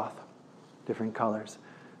dyes cloth, different colors.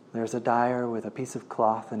 There's a dyer with a piece of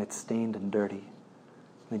cloth and it's stained and dirty.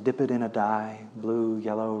 They dip it in a dye, blue,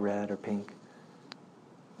 yellow, red, or pink.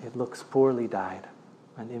 It looks poorly dyed.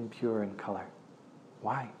 and impure in color.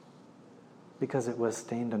 Why? Because it was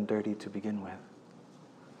stained and dirty to begin with.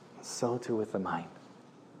 So too with the mind.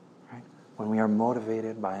 Right? When we are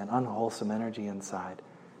motivated by an unwholesome energy inside,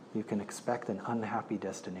 you can expect an unhappy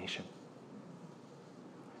destination.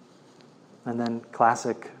 And then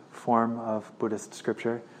classic form of Buddhist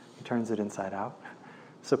scripture, he turns it inside out.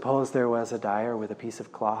 Suppose there was a dyer with a piece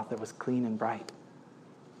of cloth that was clean and bright,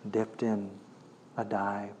 dipped in a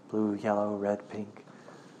dye, blue, yellow, red, pink.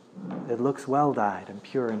 It looks well dyed and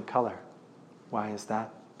pure in color. Why is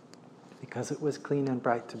that? Because it was clean and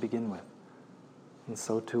bright to begin with. And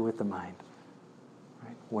so too with the mind.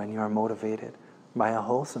 Right? When you are motivated by a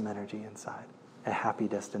wholesome energy inside, a happy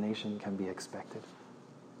destination can be expected.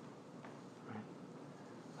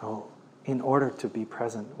 Oh, in order to be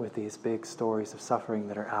present with these big stories of suffering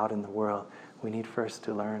that are out in the world, we need first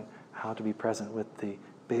to learn how to be present with the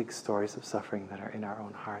big stories of suffering that are in our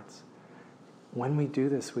own hearts. When we do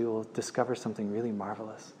this, we will discover something really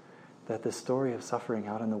marvelous, that the story of suffering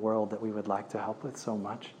out in the world that we would like to help with so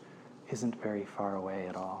much isn't very far away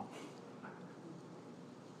at all.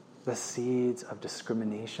 The seeds of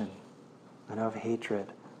discrimination and of hatred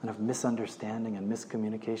and of misunderstanding and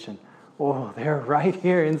miscommunication, oh, they're right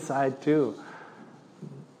here inside too.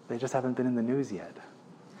 They just haven't been in the news yet,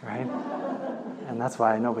 right? And that's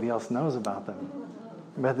why nobody else knows about them.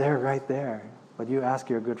 But they're right there. But you ask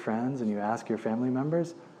your good friends and you ask your family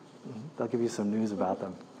members, they'll give you some news about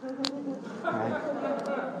them.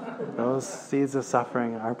 Right? Those seeds of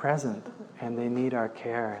suffering are present, and they need our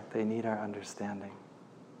care. They need our understanding.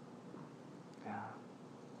 Yeah.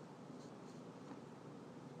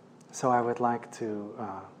 So I would like to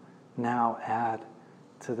now add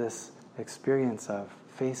to this experience of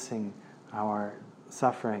facing our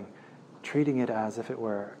suffering, treating it as if it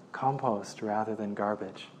were compost rather than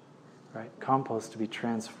garbage, right? Compost to be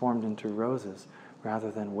transformed into roses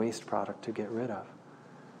rather than waste product to get rid of.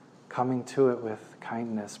 Coming to it with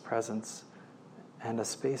kindness, presence, and a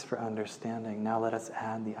space for understanding. Now let us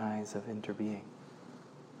add the eyes of interbeing,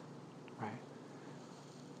 right?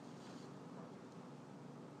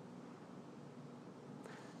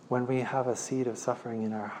 When we have a seed of suffering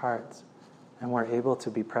in our hearts and we're able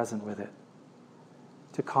to be present with it,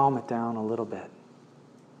 to calm it down a little bit.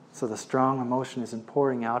 So the strong emotion isn't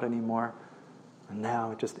pouring out anymore, and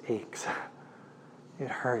now it just aches. It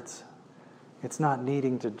hurts. It's not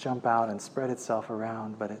needing to jump out and spread itself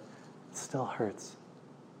around, but it still hurts.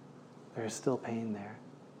 There's still pain there.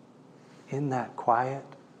 In that quiet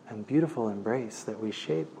and beautiful embrace that we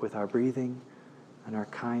shape with our breathing and our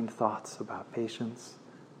kind thoughts about patience,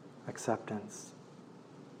 acceptance,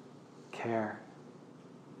 care,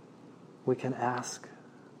 we can ask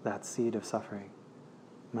that seed of suffering,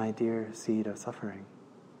 my dear seed of suffering,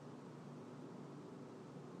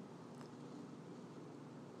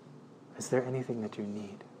 is there anything that you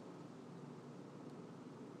need?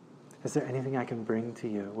 Is there anything I can bring to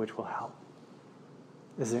you which will help?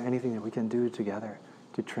 Is there anything that we can do together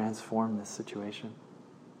to transform this situation?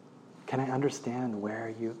 Can I understand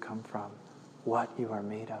where you come from, what you are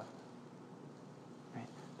made of? Right?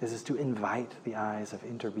 This is to invite the eyes of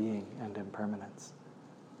interbeing and impermanence.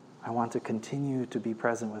 I want to continue to be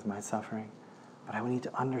present with my suffering, but I need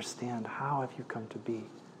to understand, how have you come to be?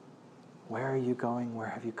 Where are you going? Where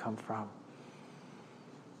have you come from?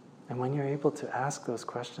 And when you're able to ask those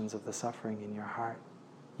questions of the suffering in your heart,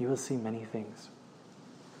 you will see many things.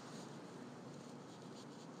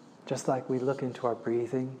 Just like we look into our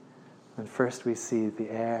breathing, and first we see the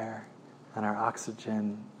air and our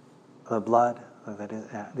oxygen, the blood,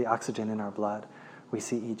 the oxygen in our blood. We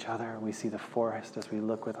see each other, we see the forest as we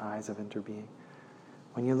look with eyes of interbeing.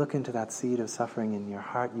 When you look into that seed of suffering in your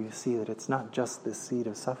heart, you see that it's not just this seed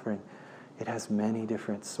of suffering. It has many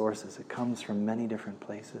different sources. It comes from many different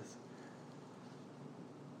places.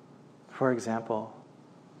 For example,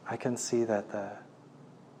 I can see that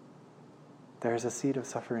there's a seed of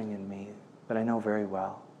suffering in me that I know very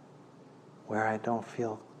well, where I don't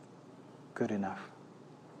feel good enough.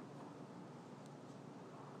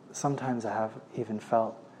 Sometimes I have even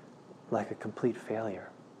felt like a complete failure.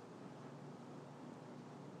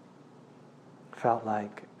 Felt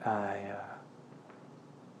like I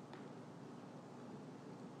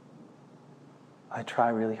try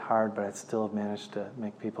really hard, but I still have managed to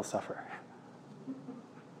make people suffer.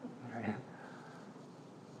 Right?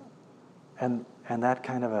 And that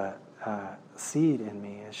kind of a seed in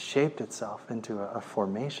me has shaped itself into a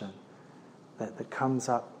formation that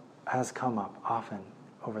has come up often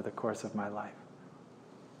over the course of my life.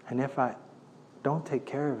 And if I don't take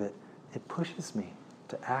care of it, it pushes me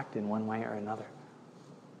to act in one way or another.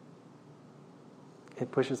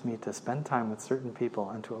 it pushes me to spend time with certain people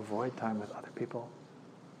and to avoid time with other people.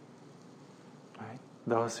 Right?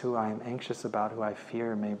 Those who I am anxious about, who I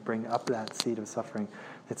fear may bring up that seed of suffering.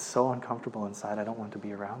 It's so uncomfortable inside, I don't want to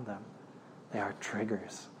be around them. They are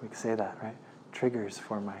triggers. We can say that, right? Triggers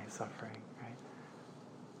for my suffering, right?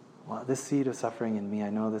 Well, this seed of suffering in me, I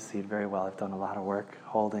know this seed very well. I've done a lot of work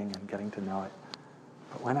holding and getting to know it.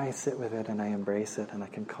 But when I sit with it and I embrace it and I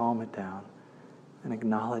can calm it down and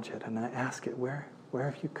acknowledge it and I ask it, where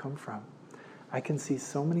have you come from? I can see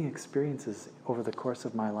so many experiences over the course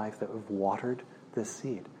of my life that have watered this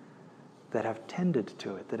seed, that have tended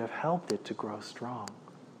to it, that have helped it to grow strong.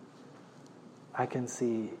 I can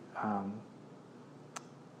see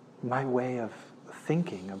my way of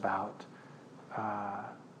thinking about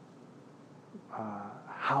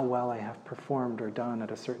how well I have performed or done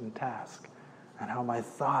at a certain task, and how my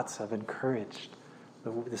thoughts have encouraged.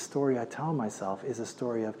 The story I tell myself is a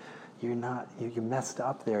story of, you messed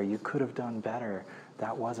up there, you could have done better,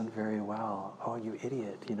 that wasn't very well, oh, you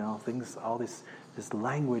idiot, things, all this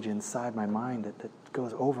language inside my mind that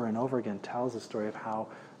goes over and over again tells a story of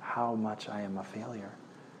how much I am a failure.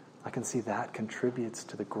 I can see that contributes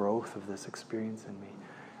to the growth of this experience in me.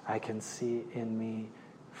 I can see in me,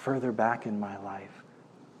 further back in my life,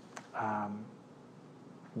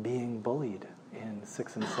 being bullied in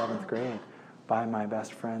 6th and 7th grade by my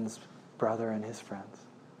best friend's brother and his friends,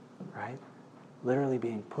 right? Literally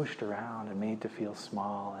being pushed around and made to feel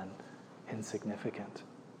small and insignificant,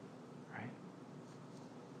 right?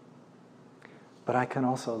 But I can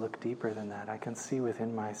also look deeper than that. I can see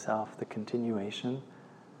within myself the continuation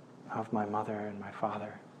of my mother and my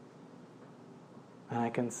father. And I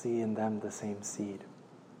can see in them the same seed,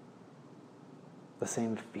 the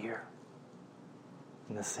same fear,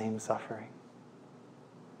 and the same suffering,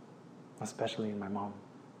 especially in my mom.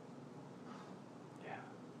 Yeah.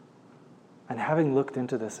 And having looked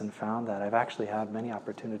into this and found that, I've actually had many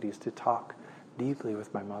opportunities to talk deeply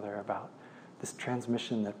with my mother about this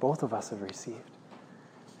transmission that both of us have received,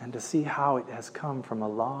 and to see how it has come from a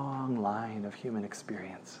long line of human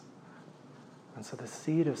experience. And so the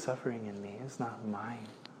seed of suffering in me is not mine.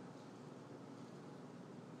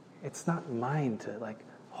 It's not mine to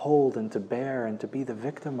hold and to bear and to be the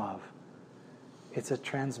victim of. It's a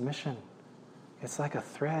transmission. It's like a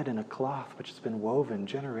thread in a cloth which has been woven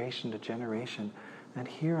generation to generation. And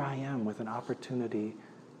here I am with an opportunity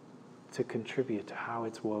to contribute to how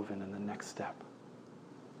it's woven in the next step.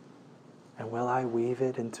 And will I weave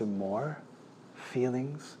it into more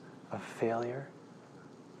feelings of failure,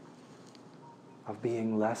 of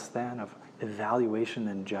being less than, of evaluation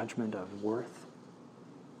and judgment of worth?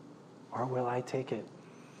 Or will I take it,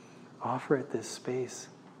 offer it this space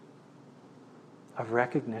of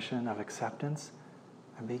recognition, of acceptance,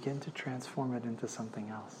 and begin to transform it into something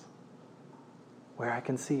else, where I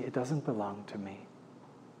can see it doesn't belong to me.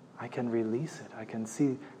 I can release it. I can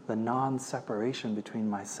see the non-separation between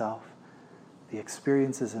myself, the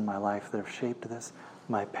experiences in my life that have shaped this,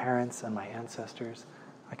 my parents and my ancestors.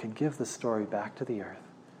 I can give the story back to the earth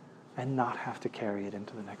and not have to carry it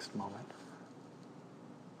into the next moment.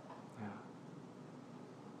 Yeah.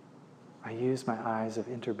 I use my eyes of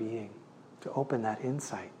interbeing to open that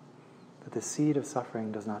insight that the seed of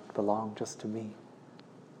suffering does not belong just to me.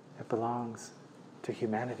 It belongs to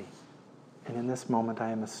humanity. And in this moment,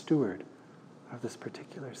 I am a steward of this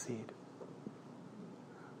particular seed.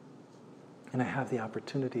 And I have the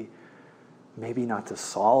opportunity, maybe not to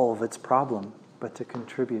solve its problem, but to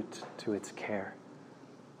contribute to its care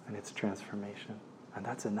and its transformation. And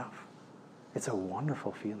that's enough. It's a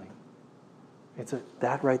wonderful feeling.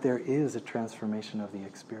 That right there is a transformation of the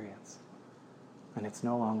experience. And it's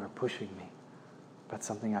no longer pushing me, but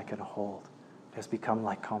something I can hold. It has become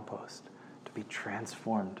like compost, to be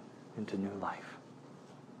transformed into new life.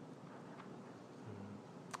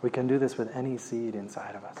 We can do this with any seed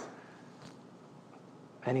inside of us,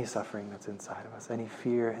 any suffering that's inside of us, any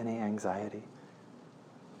fear, any anxiety.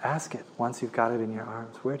 Ask it once you've got it in your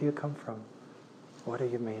arms. Where do you come from? What are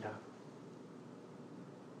you made of?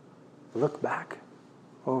 Look back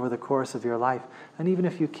over the course of your life, and even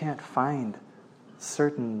if you can't find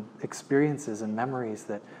certain experiences and memories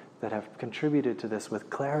that have contributed to this with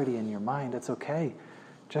clarity in your mind, it's okay.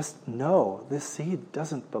 Just know this seed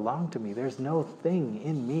doesn't belong to me. There's no thing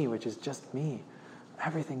in me which is just me.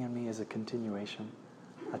 Everything in me is a continuation,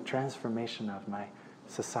 a transformation of my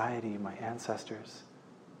society, my ancestors.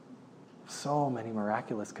 So many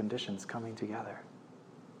miraculous conditions coming together.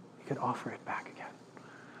 You could offer it back again.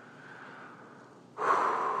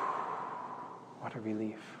 What a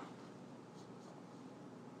relief.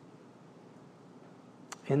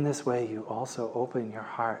 In this way, you also open your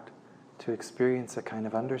heart to experience a kind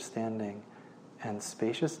of understanding and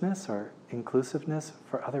spaciousness or inclusiveness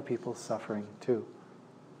for other people's suffering too.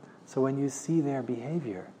 So when you see their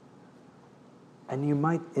behavior, and you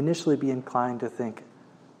might initially be inclined to think,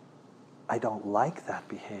 I don't like that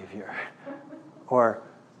behavior, or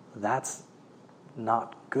that's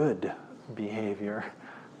not good behavior,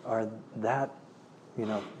 or that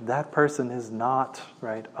person is not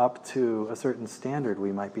right up to a certain standard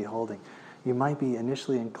we might be holding. You might be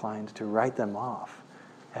initially inclined to write them off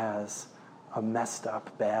as a messed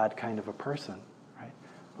up, bad kind of a person, right?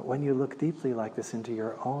 But when you look deeply like this into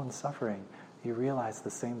your own suffering, you realize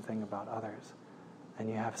the same thing about others. And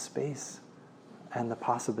you have space and the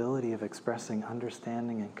possibility of expressing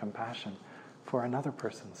understanding and compassion for another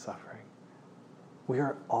person's suffering. We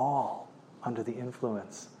are all under the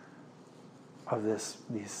influence of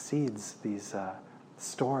these seeds, these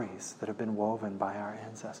stories that have been woven by our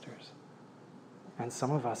ancestors. And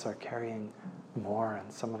some of us are carrying more,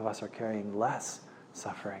 and some of us are carrying less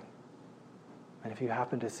suffering. And if you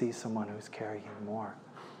happen to see someone who's carrying more,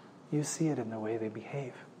 you see it in the way they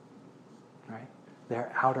behave, right?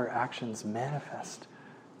 Their outer actions manifest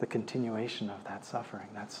the continuation of that suffering,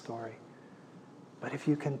 that story. But if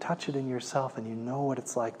you can touch it in yourself and you know what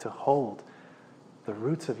it's like to hold the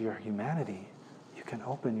roots of your humanity, you can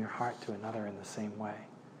open your heart to another in the same way.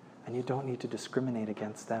 And you don't need to discriminate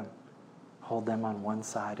against them, hold them on one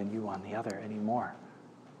side and you on the other anymore.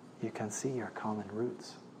 You can see your common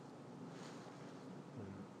roots.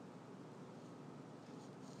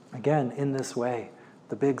 Again, in this way,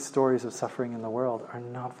 the big stories of suffering in the world are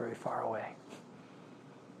not very far away.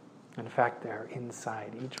 In fact, they're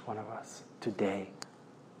inside each one of us today.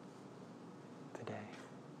 Today.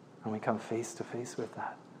 And we come face to face with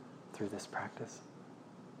that through this practice.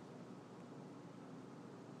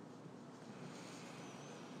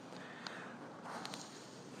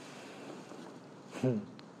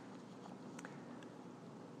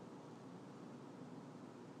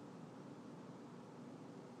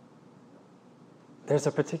 There's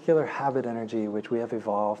a particular habit energy which we have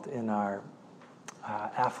evolved in our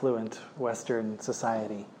affluent Western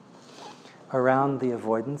society around the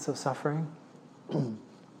avoidance of suffering.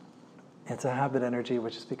 It's a habit energy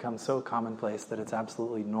which has become so commonplace that it's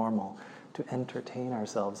absolutely normal to entertain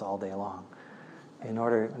ourselves all day long in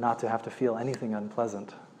order not to have to feel anything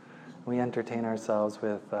unpleasant. We entertain ourselves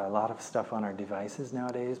with a lot of stuff on our devices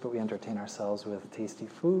nowadays, but we entertain ourselves with tasty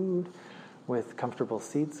food, with comfortable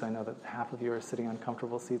seats. I know that half of you are sitting on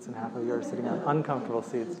comfortable seats and half of you are sitting on uncomfortable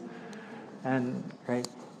seats. And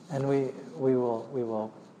we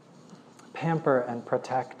will pamper and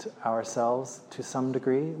protect ourselves to some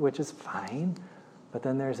degree, which is fine, but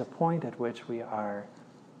then there's a point at which we are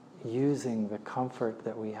using the comfort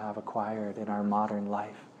that we have acquired in our modern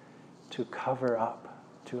life to cover up,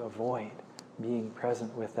 to avoid being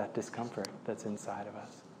present with that discomfort that's inside of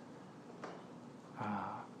us.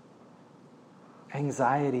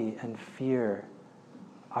 Anxiety and fear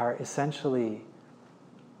are essentially,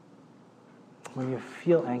 when you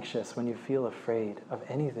feel anxious, when you feel afraid of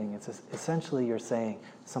anything, it's essentially you're saying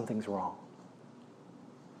something's wrong.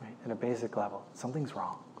 Right? At a basic level, something's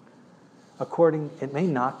wrong. It may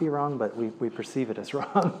not be wrong, but we perceive it as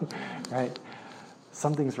wrong, right?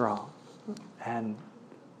 Something's wrong. And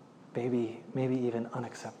maybe even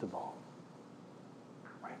unacceptable.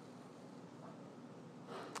 Right?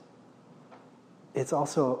 It's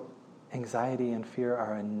also, anxiety and fear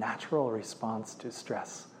are a natural response to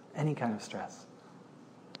stress, any kind of stress.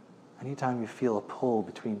 Anytime you feel a pull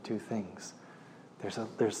between two things, there's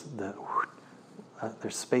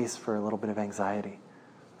space for a little bit of anxiety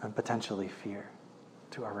and potentially fear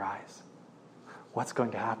to arise. What's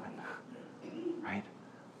going to happen? Right?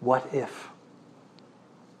 What if?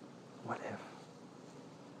 What if?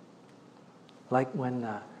 Like when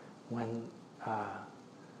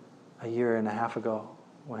a year and a half ago,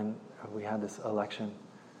 when we had this election,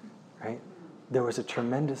 right? There was a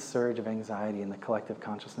tremendous surge of anxiety in the collective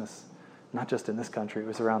consciousness, not just in this country, it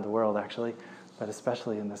was around the world actually, but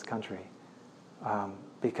especially in this country,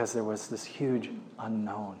 because there was this huge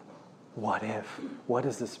unknown. What if? What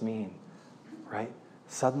does this mean? Right?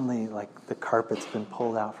 Suddenly, like the carpet's been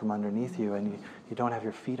pulled out from underneath you and you don't have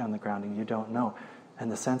your feet on the ground and you don't know.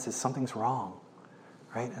 And the sense is something's wrong,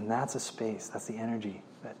 right? And that's a space, that's the energy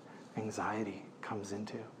that anxiety comes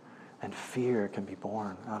into. And fear can be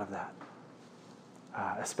born out of that.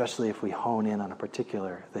 Especially if we hone in on a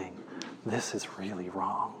particular thing. This is really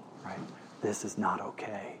wrong, right? This is not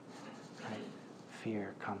okay, right?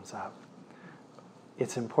 Fear comes up.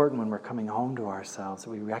 It's important when we're coming home to ourselves that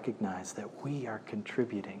we recognize that we are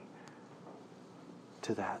contributing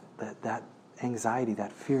to that anxiety,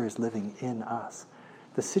 that fear is living in us.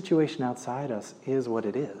 The situation outside us is what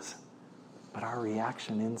it is, but our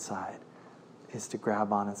reaction inside is to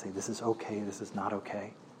grab on and say, this is okay, this is not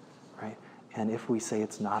okay, right? And if we say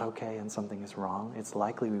it's not okay and something is wrong, it's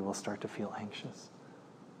likely we will start to feel anxious.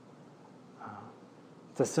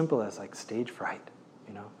 It's as simple as like stage fright,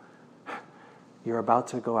 you know. You're about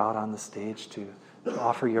to go out on the stage to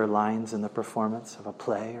offer your lines in the performance of a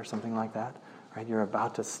play or something like that, right? You're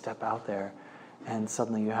about to step out there, and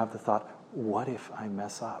suddenly you have the thought, what if I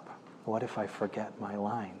mess up? What if I forget my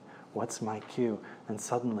line? What's my cue? And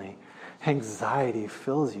suddenly anxiety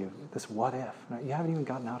fills you, this what if. You haven't even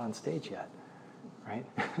gotten out on stage yet, right?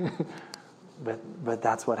 but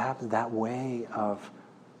that's what happens. That way of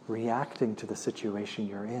reacting to the situation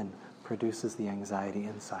you're in produces the anxiety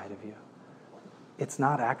inside of you. It's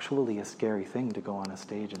not actually a scary thing to go on a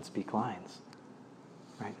stage and speak lines,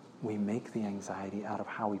 right? We make the anxiety out of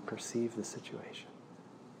how we perceive the situation.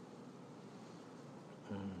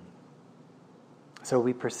 So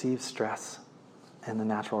we perceive stress, and the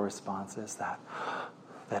natural response is that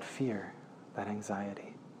fear, that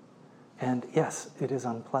anxiety. And yes, it is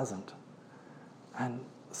unpleasant. And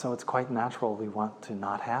so it's quite natural we want to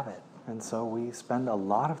not have it. And so we spend a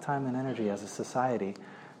lot of time and energy as a society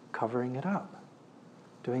covering it up,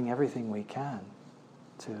 doing everything we can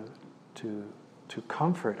to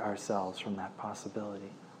comfort ourselves from that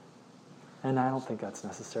possibility. And I don't think that's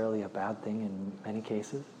necessarily a bad thing in many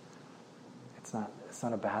cases. It's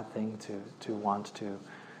not a bad thing to want to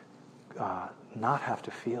not have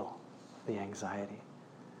to feel the anxiety.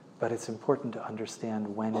 But it's important to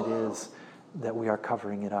understand when it is that we are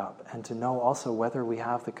covering it up, and to know also whether we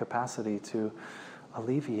have the capacity to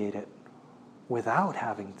alleviate it without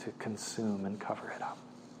having to consume and cover it up.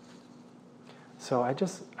 So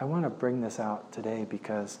I want to bring this out today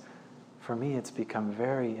because for me it's become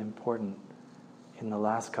very important in the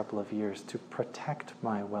last couple of years to protect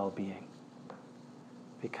my well-being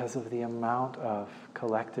because of the amount of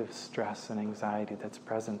collective stress and anxiety that's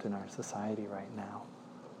present in our society right now.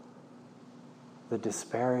 The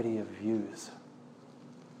disparity of views,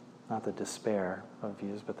 not the despair of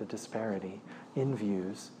views, but the disparity in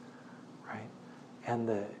views, right? And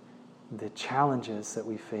the challenges that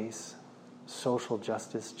we face, social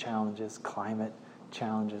justice challenges, climate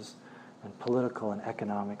challenges, and political and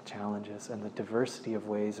economic challenges, and the diversity of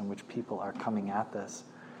ways in which people are coming at this.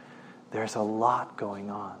 There's a lot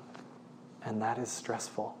going on, and that is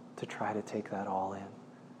stressful to try to take that all in.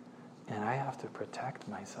 And I have to protect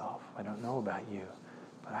myself. I don't know about you,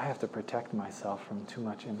 but I have to protect myself from too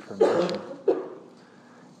much information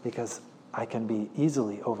because I can be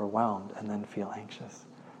easily overwhelmed and then feel anxious.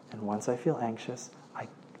 And once I feel anxious,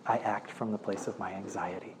 I act from the place of my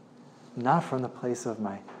anxiety, not from the place of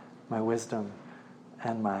my wisdom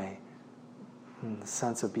and my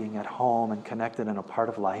sense of being at home and connected and a part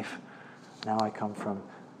of life. Now I come from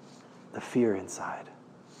the fear inside,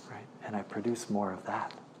 right? And I produce more of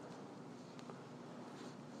that.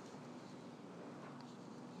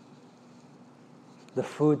 The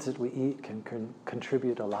foods that we eat can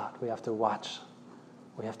contribute a lot. We have to watch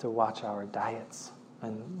our diets.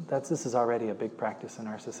 And this is already a big practice in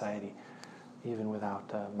our society, even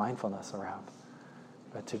without mindfulness around.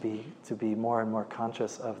 But to be more and more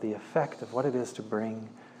conscious of the effect of what it is to bring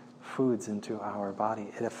foods into our body.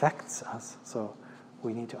 It affects us, so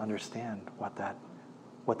we need to understand what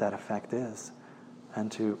that effect is, and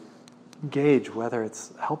to gauge whether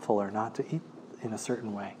it's helpful or not to eat in a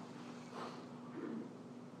certain way.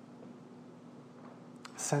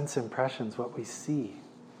 Sense impressions, what we see,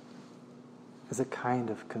 is a kind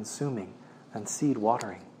of consuming and seed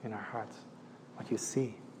watering in our hearts. What you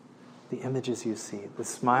see, the images you see, the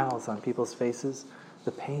smiles on people's faces,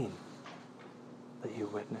 the pain that you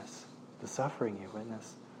witness, the suffering you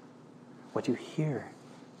witness, what you hear,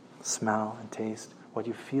 smell and taste, what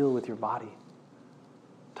you feel with your body,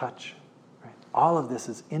 touch, right? All of this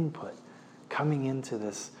is input coming into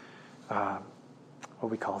this, what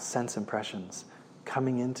we call sense impressions,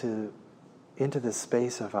 coming into this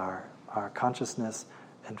space of our consciousness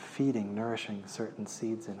and feeding, nourishing certain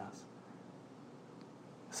seeds in us.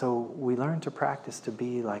 So we learn to practice to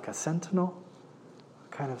be like a sentinel,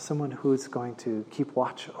 kind of someone who's going to keep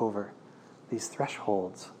watch over these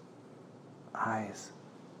thresholds, eyes,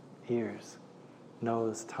 ears,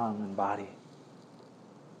 nose, tongue, and body.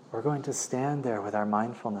 We're going to stand there with our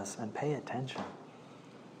mindfulness and pay attention.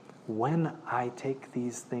 When I take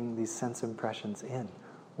these sense impressions in,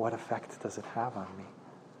 what effect does it have on me?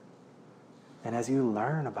 And as you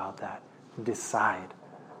learn about that, decide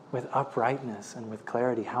with uprightness and with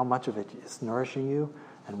clarity how much of it is nourishing you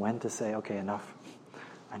and when to say, okay, enough.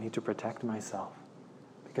 I need to protect myself.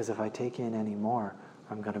 Because if I take in any more,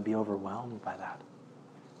 I'm going to be overwhelmed by that.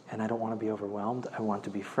 And I don't want to be overwhelmed. I want to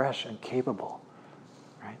be fresh and capable.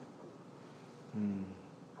 Right?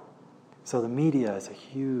 So the media is a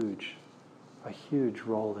huge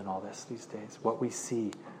role in all this these days. What we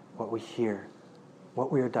see, what we hear,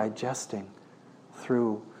 what we are digesting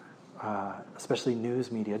through, especially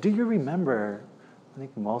news media. Do you remember, I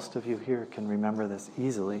think most of you here can remember this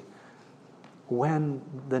easily, when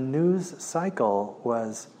the news cycle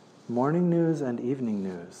was morning news and evening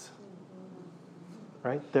news?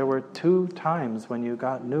 Right? There were 2 times when you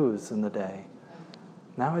got news in the day.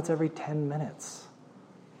 Now it's every 10 minutes.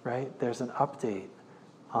 Right? There's an update.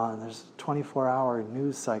 There's a 24-hour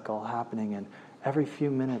news cycle happening, and every few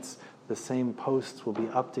minutes the same posts will be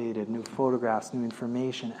updated, new photographs, new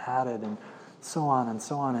information added, and so on and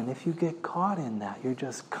so on. And if you get caught in that, you're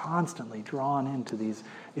just constantly drawn into these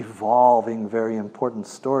evolving, very important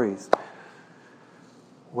stories.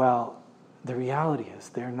 Well, the reality is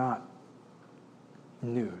they're not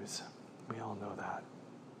news. We all know that.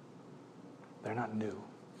 They're not new.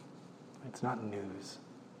 It's not news.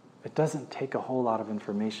 It doesn't take a whole lot of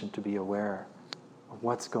information to be aware of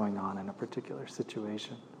what's going on in a particular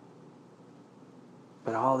situation.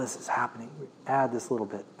 But all this is happening. We add this little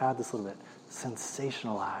bit,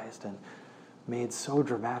 sensationalized and made so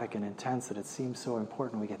dramatic and intense that it seems so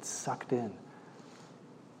important we get sucked in.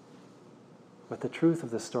 But the truth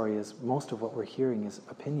of the story is most of what we're hearing is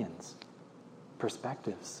opinions,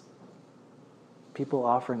 perspectives. People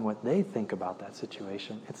offering what they think about that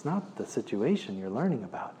situation. It's not the situation you're learning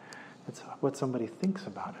about. It's what somebody thinks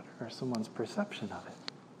about it or someone's perception of it.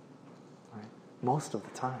 Right? Most of the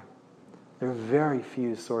time. There are very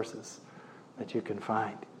few sources that you can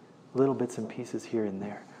find, little bits and pieces here and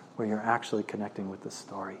there, where you're actually connecting with the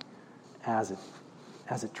story as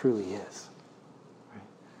it truly is. Right?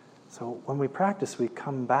 So when we practice, we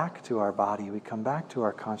come back to our body, we come back to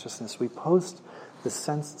our consciousness, we post the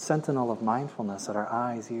sentinel of mindfulness at our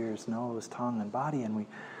eyes, ears, nose, tongue, and body, and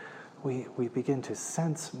we begin to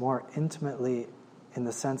sense more intimately, in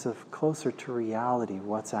the sense of closer to reality,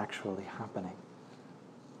 what's actually happening.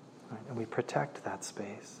 Right? And we protect that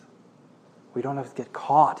space. We don't have to get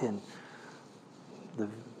caught in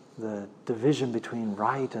the division between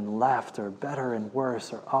right and left, or better and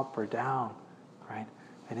worse, or up or down, right?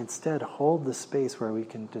 And instead hold the space where we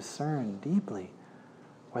can discern deeply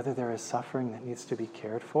whether there is suffering that needs to be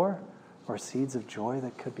cared for, or seeds of joy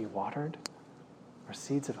that could be watered, or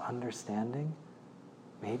seeds of understanding,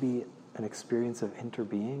 maybe an experience of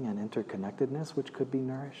interbeing and interconnectedness which could be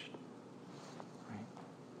nourished. Right?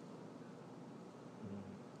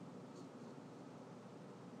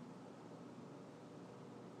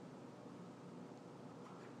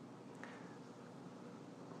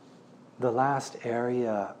 The last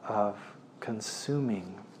area of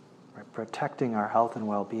consuming, right, protecting our health and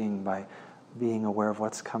well-being by being aware of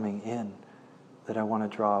what's coming in, that I want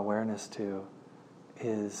to draw awareness to,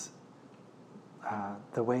 is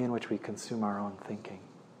the way in which we consume our own thinking.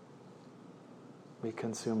 We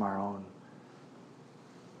consume our own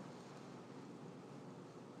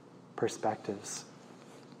perspectives,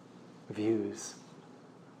 views.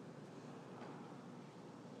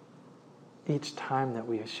 Each time that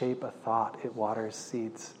we shape a thought, it waters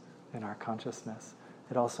seeds in our consciousness.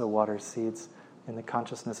 It also waters seeds in the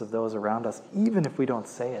consciousness of those around us, even if we don't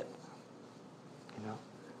say it. You know?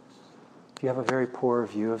 If you have a very poor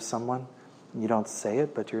view of someone, you don't say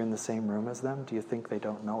it, but you're in the same room as them, do you think they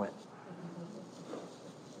don't know it?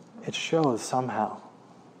 It shows somehow,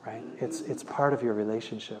 right? It's part of your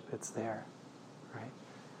relationship. It's there, right?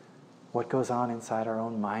 What goes on inside our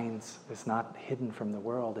own minds is not hidden from the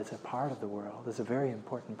world. It's a part of the world. It's a very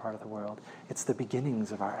important part of the world. It's the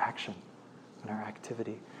beginnings of our action and our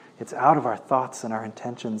activity. It's out of our thoughts and our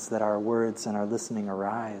intentions that our words and our listening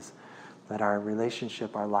arise, that our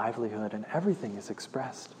relationship, our livelihood, and everything is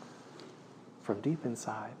expressed from deep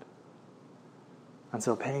inside. And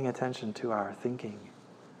so paying attention to our thinking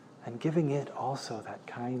and giving it also that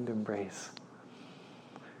kind embrace.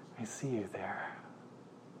 I see you there.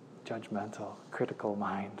 Judgmental, critical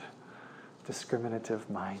mind, discriminative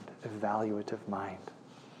mind, evaluative mind.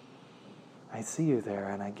 I see you there,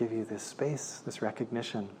 and I give you this space, this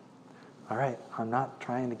recognition. All right, I'm not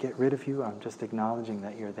trying to get rid of you, I'm just acknowledging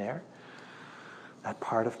that you're there. That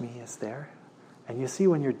part of me is there. And you see,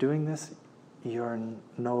 when you're doing this, you're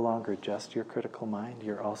no longer just your critical mind,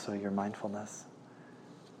 you're also your mindfulness.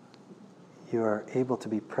 You are able to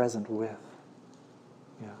be present with.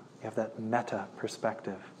 You have that meta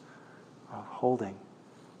perspective of holding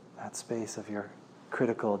that space of your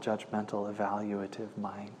critical, judgmental, evaluative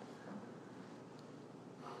mind.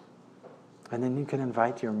 And then you can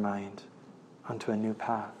invite your mind onto a new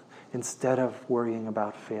path. Instead of worrying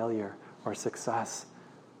about failure or success,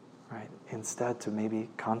 right? Instead to maybe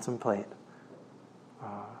contemplate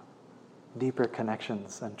deeper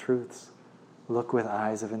connections and truths. Look with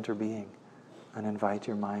eyes of interbeing and invite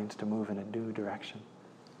your mind to move in a new direction.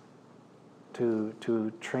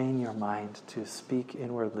 To train your mind to speak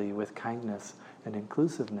inwardly with kindness and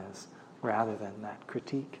inclusiveness rather than that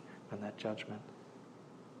critique and that judgment.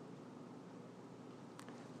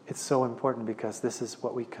 It's so important because this is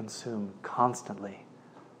what we consume constantly.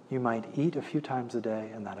 You might eat a few times a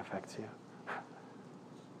day and that affects you.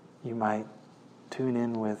 You might tune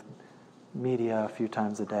in with media a few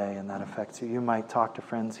times a day and that affects you. You might talk to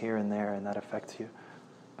friends here and there and that affects you.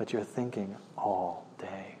 But you're thinking all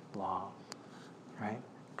day long, right?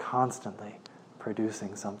 Constantly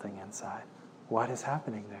producing something inside. What is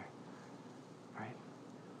happening there, right?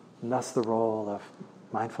 And thus the role of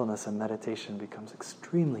mindfulness and meditation becomes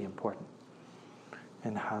extremely important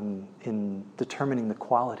in determining the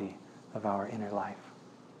quality of our inner life.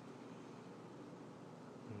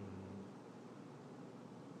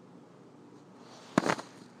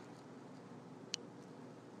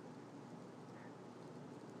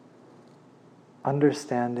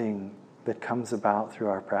 Understanding that comes about through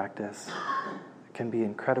our practice can be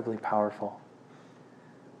incredibly powerful.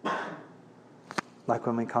 Like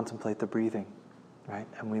when we contemplate the breathing, right?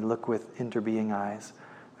 And we look with interbeing eyes,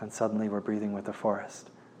 and suddenly we're breathing with the forest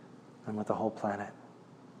and with the whole planet.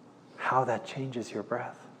 How that changes your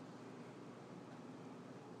breath.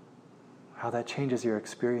 How that changes your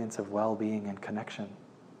experience of well-being and connection.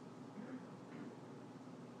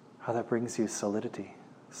 How that brings you solidity,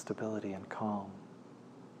 stability, and calm.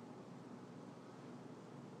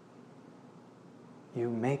 You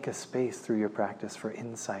make a space through your practice for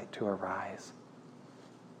insight to arise.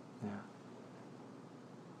 Yeah.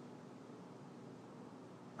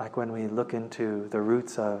 Like when we look into the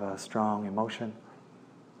roots of a strong emotion,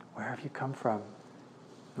 where have you come from?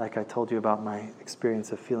 Like I told you about my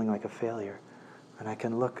experience of feeling like a failure. And I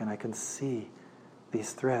can look and I can see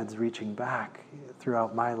these threads reaching back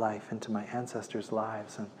throughout my life into my ancestors'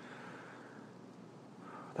 lives. And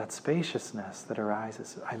that spaciousness that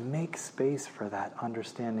arises, I make space for that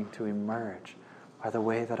understanding to emerge by the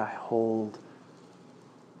way that I hold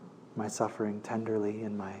my suffering tenderly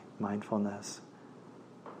in my mindfulness,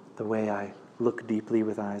 the way I look deeply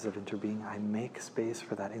with eyes of interbeing. I make space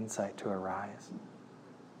for that insight to arise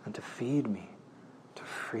and to feed me, to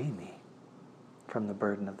free me from the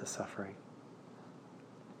burden of the suffering.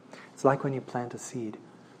 It's like when you plant a seed.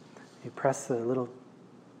 You press the little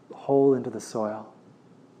hole into the soil.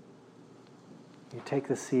 You take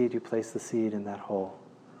the seed, you place the seed in that hole.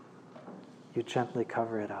 You gently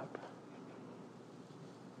cover it up.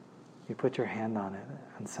 You put your hand on it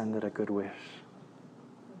and send it a good wish.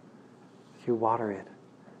 You water it.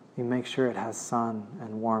 You make sure it has sun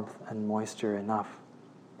and warmth and moisture enough.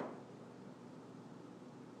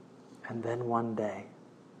 And then one day,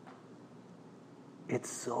 it's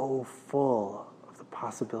so full of the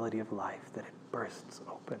possibility of life that it bursts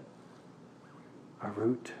open. A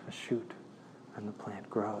root, a shoot, and the plant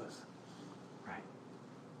grows, right?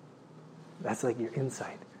 That's like your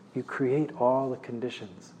insight. You create all the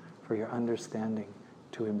conditions for your understanding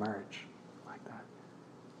to emerge like that.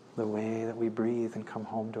 The way that we breathe and come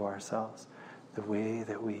home to ourselves, the way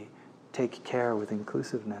that we take care with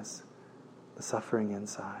inclusiveness, the suffering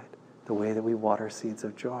inside, the way that we water seeds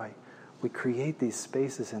of joy. We create these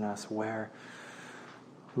spaces in us where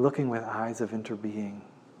looking with eyes of interbeing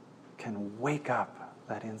can wake up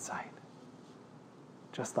that insight.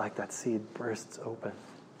 Just like that seed bursts open.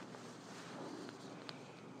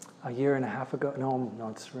 A year and a half ago, no,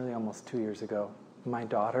 it's really almost 2 years ago, my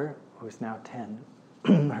daughter, who is now 10,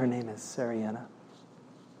 her name is Sariana.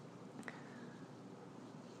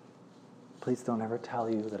 Please don't ever tell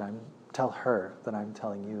her that I'm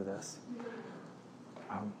telling you this.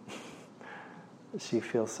 She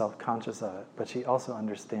feels self-conscious of it, but she also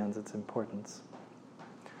understands its importance.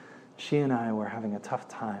 She and I were having a tough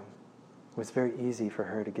time. It was very easy for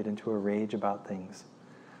her to get into a rage about things.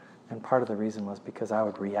 And part of the reason was because I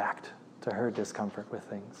would react to her discomfort with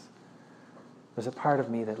things. There's a part of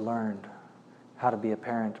me that learned how to be a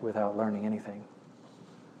parent without learning anything.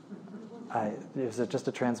 It was just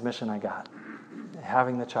a transmission I got.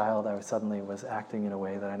 Having the child, I suddenly was acting in a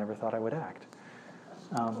way that I never thought I would act.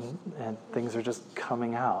 And things are just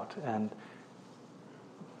coming out. And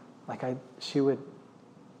she would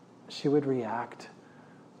react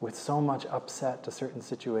with so much upset to certain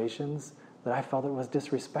situations that I felt it was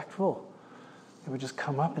disrespectful it would just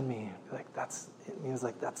come up in me, like he was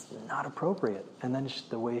like, that's not appropriate. And then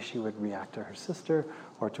the way she would react to her sister,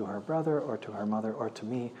 or to her brother, or to her mother, or to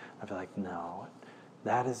me, I'd be like, no,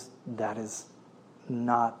 that is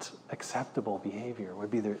not acceptable behavior.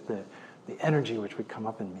 Would be the energy which would come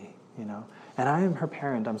up in me, And I am her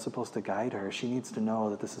parent. I'm supposed to guide her. She needs to know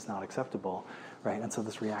that this is not acceptable, right? And so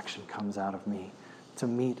this reaction comes out of me to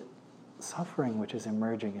meet suffering which is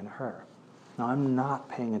emerging in her. Now, I'm not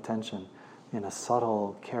paying attention in a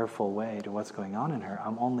subtle, careful way to what's going on in her.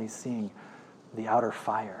 I'm only seeing the outer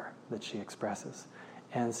fire that she expresses.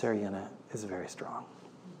 And Sariana is very strong.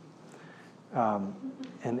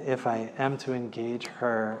 And if I am to engage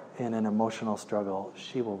her in an emotional struggle,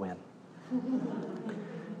 she will win.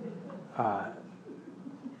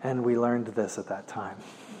 And we learned this at that time.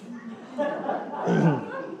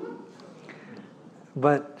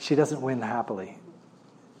 But she doesn't win happily.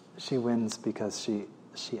 She wins because she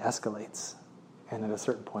escalates. And at a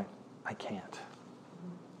certain point, I can't.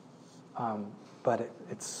 But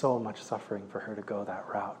it's so much suffering for her to go that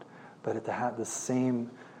route. But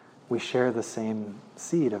we share the same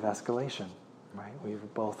seed of escalation, right? We've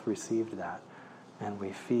both received that, and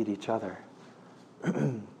we feed each other.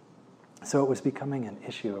 So it was becoming an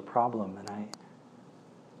issue, a problem, and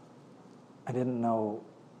I didn't know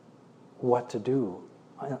what to do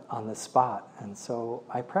on the spot, and so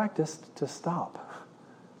I practiced to stop.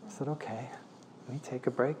 I said, okay, let me take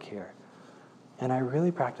a break here. And I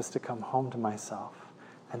really practiced to come home to myself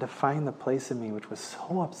and to find the place in me which was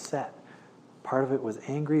so upset. Part of it was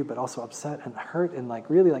angry, but also upset and hurt and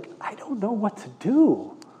really I don't know what to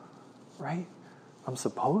do, right? I'm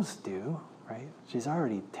supposed to, right? She's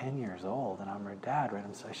already 10 years old and I'm her dad, right?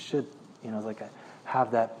 And so I should, I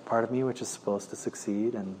have that part of me which is supposed to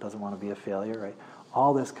succeed and doesn't want to be a failure, right?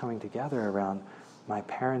 All this coming together around my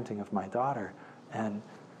parenting of my daughter. And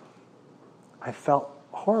I felt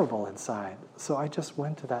horrible inside. So I just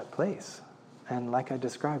went to that place. And like I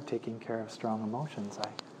described, taking care of strong emotions,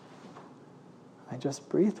 I just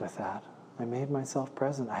breathed with that. I made myself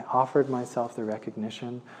present. I offered myself the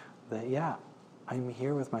recognition that, yeah, I'm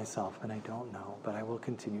here with myself and I don't know, but I will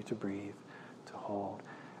continue to breathe, to hold.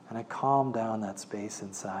 And I calmed down that space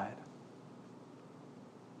inside.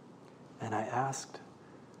 And I asked,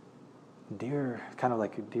 dear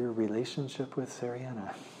relationship with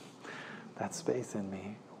Sariana, that space in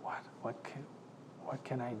me, what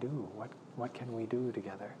can I do? What can we do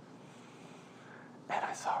together? And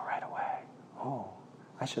I saw right away,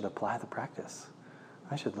 I should apply the practice.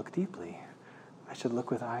 I should look deeply. I should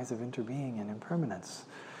look with eyes of interbeing and impermanence.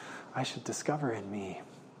 I should discover in me,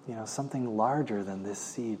 something larger than this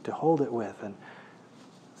seed to hold it with. And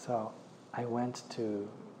so I went to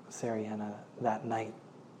Sariana that night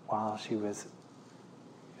while she was,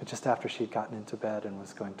 just after she'd gotten into bed and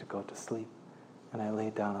was going to go to sleep. And I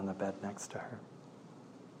laid down on the bed next to her.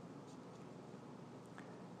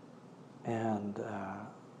 And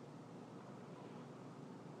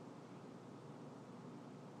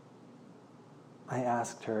I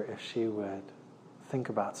asked her if she would think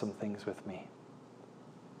about some things with me.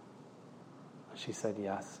 She said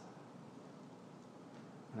yes.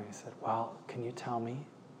 And I said, well, can you tell me,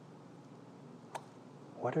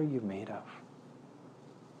 what are you made of?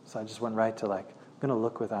 So I just went right to I'm going to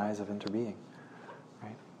look with eyes of interbeing.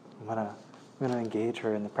 Right? I'm going to engage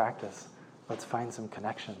her in the practice. Let's find some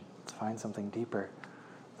connection. Let's find something deeper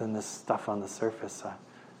than this stuff on the surface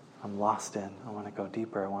I'm lost in. I want to go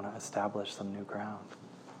deeper. I want to establish some new ground.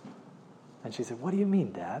 And she said, what do you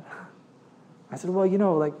mean, Dad? I said, well,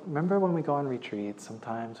 remember when we go on retreats,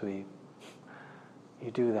 sometimes you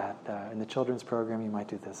do that. In the children's program, you might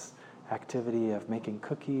do this activity of making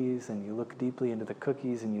cookies, and you look deeply into the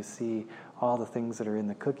cookies and you see all the things that are in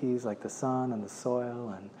the cookies, like the sun and the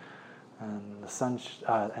soil and the sun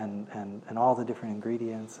and all the different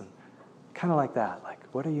ingredients, and kind of like that.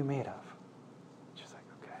 What are you made of? She's like,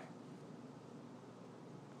 okay.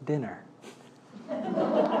 Dinner.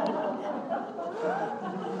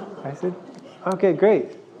 I said, okay,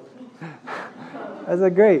 great. I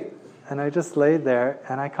said, great. And I just laid there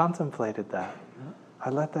and I contemplated that. I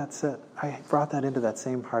let that sit. I brought that into that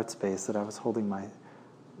same heart space that I was holding my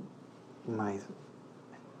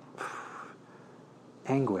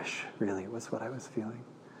anguish, really, was what I was feeling.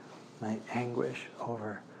 My anguish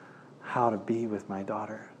over how to be with my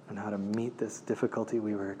daughter and how to meet this difficulty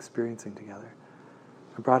we were experiencing together.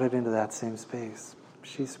 I brought it into that same space.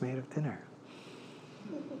 She's made of dinner.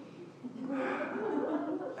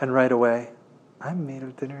 And right away, I'm made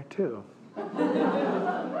of dinner too.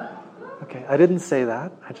 Okay, I didn't say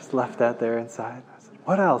that. I just left that there inside. I said,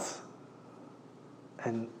 what else?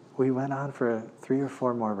 And we went on for 3 or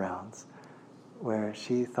 4 more rounds. where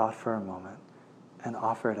she thought for a moment and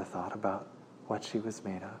offered a thought about what she was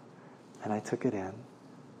made of. And I took it in.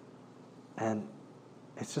 And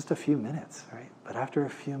it's just a few minutes, right? But after a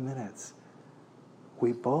few minutes,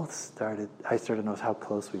 I started to notice how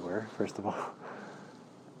close we were, first of all.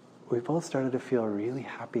 We both started to feel really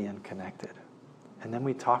happy and connected. And then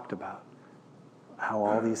we talked about how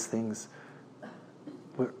all these things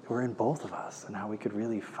were in both of us and how we could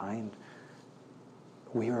really find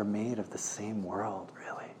we were made of the same world,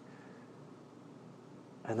 really.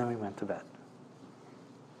 And then we went to bed.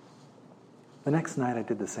 The next night I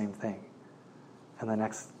did the same thing. And the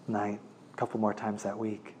next night, a couple more times that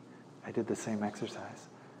week, I did the same exercise.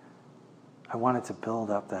 I wanted to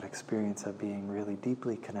build up that experience of being really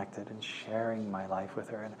deeply connected and sharing my life with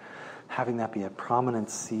her and having that be a prominent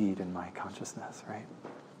seed in my consciousness, right?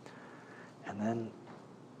 And then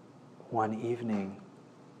one evening,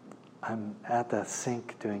 I'm at the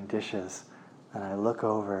sink doing dishes, and I look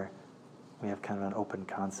over. We have kind of an open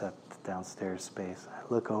concept downstairs space. I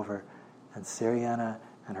look over, and Sariana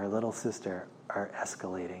and her little sister are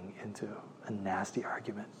escalating into a nasty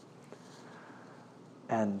argument.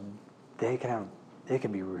 And they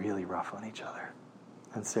can be really rough on each other.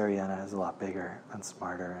 And Sariana is a lot bigger and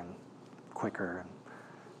smarter and quicker. And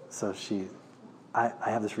so I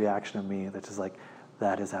have this reaction of me that's just like,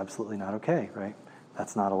 that is absolutely not okay, right?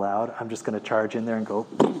 That's not allowed. I'm just going to charge in there and go,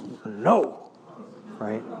 no,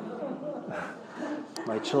 right?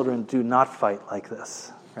 My children do not fight like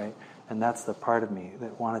this, right? And that's the part of me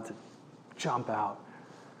that wanted to jump out.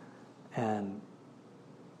 And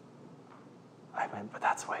I went, but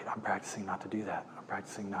that's right, I'm practicing not to do that. I'm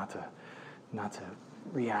practicing not to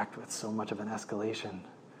react with so much of an escalation.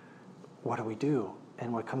 What do we do?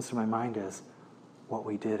 And what comes to my mind is what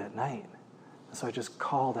we did at night. And so I just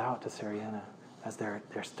called out to Sariana as they're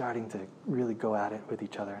starting to really go at it with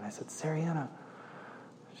each other. And I said, Sariana.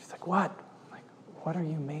 She's like, what? I'm like, what are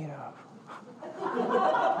you made of?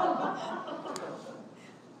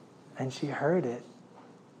 And she heard it.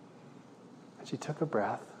 And she took a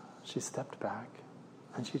breath. She stepped back.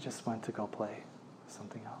 And she just went to go play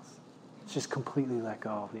something else. She just completely let go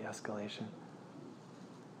of the escalation.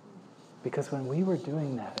 Because when we were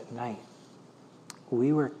doing that at night,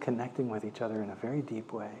 we were connecting with each other in a very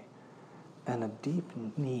deep way. And a deep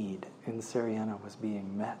need in Sariana was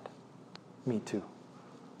being met. Me too.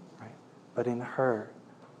 Right? But in her,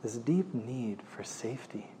 this deep need for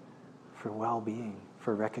safety, for well-being,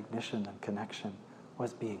 for recognition and connection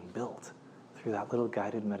was being built through that little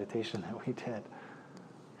guided meditation that we did.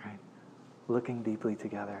 Right? Looking deeply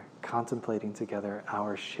together, contemplating together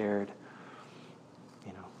our shared,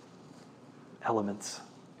 elements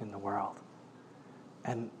in the world.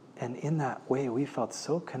 And in that way, we felt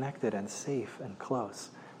so connected and safe and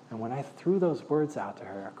close. And when I threw those words out to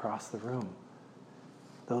her across the room,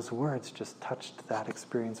 those words just touched that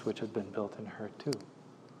experience which had been built in her too.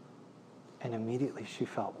 And immediately she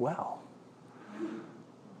felt well.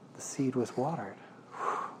 The seed was watered.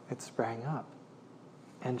 It sprang up.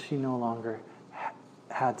 And she no longer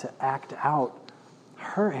had to act out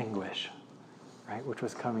her anguish, right, which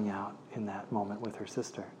was coming out in that moment with her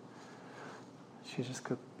sister. She just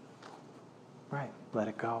could, let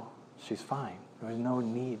it go. She's fine. There was no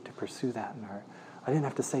need to pursue that in her. I didn't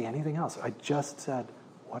have to say anything else. I just said,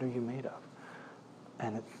 what are you made of?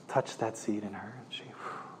 And it touched that seed in her, and she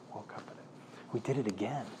woke up with it. We did it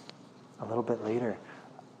again. A little bit later,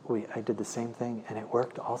 I did the same thing, and it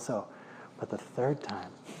worked also. But the third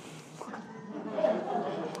time,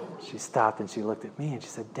 she stopped and she looked at me and she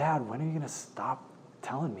said, Dad, when are you going to stop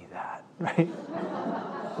telling me that? Right?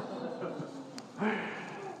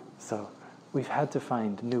 So we've had to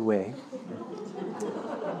find new way,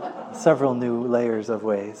 several new layers of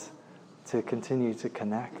ways to continue to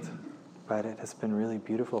connect. But it has been a really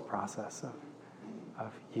beautiful process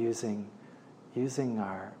of using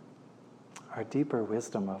our deeper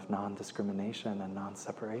wisdom of non-discrimination and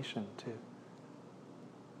non-separation to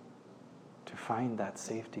find that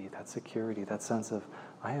safety, that security, that sense of,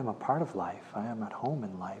 I am a part of life, I am at home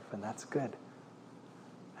in life, and that's good.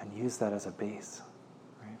 And use that as a base.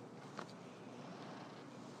 Right?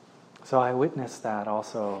 So I witnessed that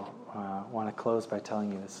also. Want to close by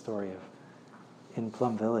telling you the story of, in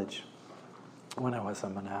Plum Village, when I was a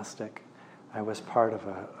monastic, I was part of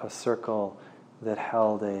a circle that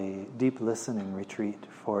held a deep listening retreat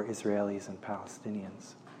for Israelis and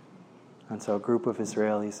Palestinians. And so a group of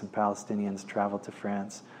Israelis and Palestinians traveled to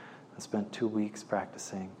France and spent 2 weeks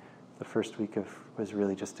practicing. The first week was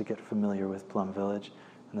really just to get familiar with Plum Village,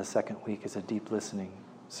 and the second week is a deep listening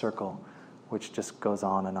circle, which just goes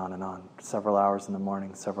on and on and on. Several hours in the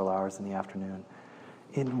morning, several hours in the afternoon,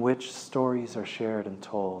 in which stories are shared and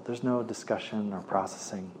told. There's no discussion or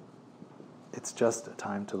processing. It's just a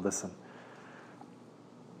time to listen.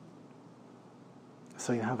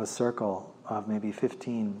 So you have a circle of maybe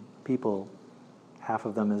 15 people, half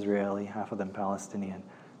of them Israeli, half of them Palestinian,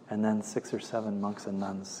 and then 6 or 7 monks and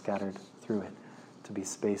nuns scattered through it to be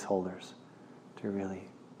space holders, to really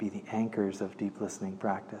be the anchors of deep listening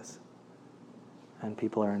practice. And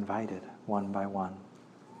people are invited, one by one,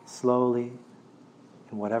 slowly,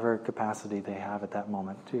 in whatever capacity they have at that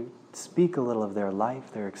moment, to speak a little of their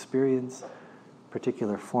life, their experience,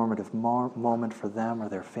 particular formative moment for them or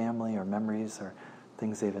their family or memories or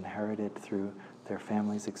things they've inherited through their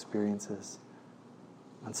family's experiences.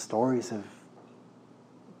 And stories of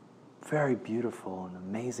very beautiful and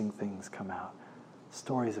amazing things come out.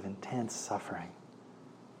 Stories of intense suffering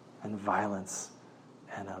and violence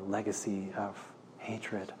and a legacy of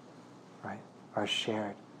hatred, right, are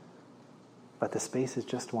shared. But the space is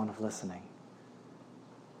just one of listening.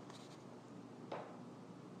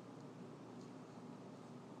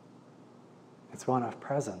 It's one of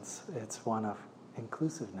presence. It's one of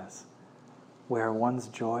inclusiveness, where one's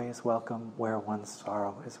joy is welcome, where one's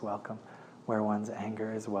sorrow is welcome, where one's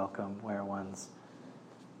anger is welcome, where one's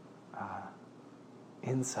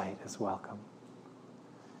insight is welcome.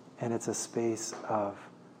 And it's a space of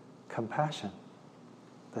compassion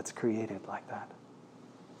that's created like that.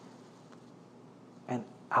 And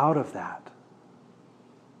out of that,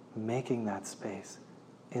 making that space,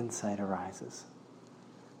 insight arises.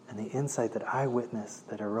 And the insight that I witnessed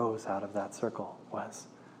that arose out of that circle was,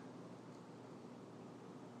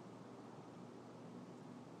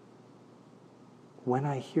 when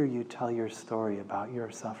I hear you tell your story about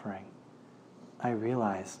your suffering, I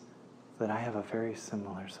realize that I have a very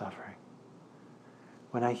similar suffering.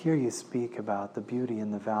 When I hear you speak about the beauty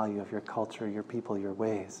and the value of your culture, your people, your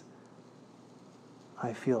ways,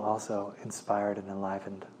 I feel also inspired and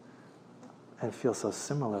enlivened and feel so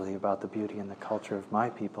similarly about the beauty and the culture of my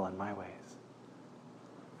people and my ways.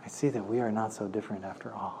 I see that we are not so different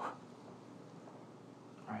after all.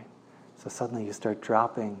 Right? So suddenly you start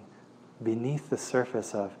dropping beneath the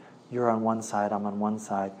surface of you're on one side, I'm on one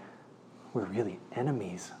side. We're really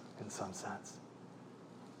enemies in some sense.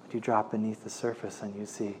 But you drop beneath the surface and you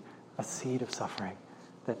see a seed of suffering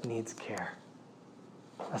that needs care.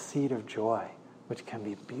 A seed of joy which can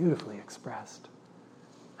be beautifully expressed.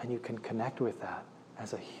 And you can connect with that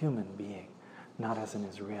as a human being, not as an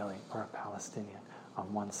Israeli or a Palestinian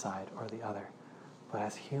on one side or the other, but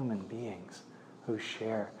as human beings who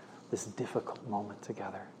share this difficult moment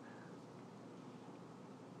together.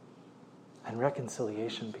 And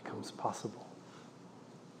reconciliation becomes possible.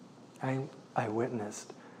 I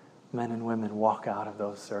witnessed men and women walk out of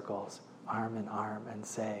those circles, arm in arm, and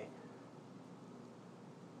say,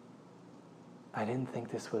 I didn't think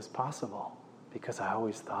this was possible because I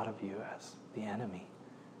always thought of you as the enemy.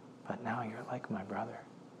 But now you're like my brother.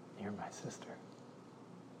 You're my sister.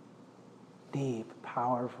 Deep,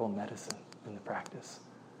 powerful medicine in the practice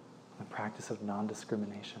of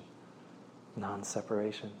non-discrimination,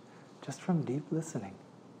 non-separation, just from deep listening,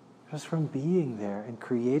 just from being there and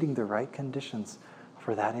creating the right conditions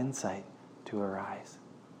for that insight to arise.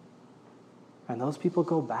 And those people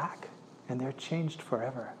go back and they're changed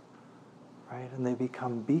forever, right? And they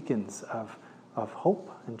become beacons of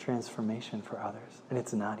hope and transformation for others. And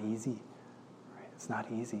it's not easy, right? It's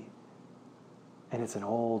not easy. And it's an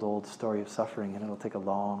old, old story of suffering, and it'll take a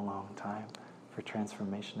long, long time for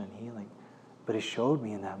transformation and healing. But it showed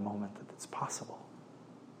me in that moment that it's possible.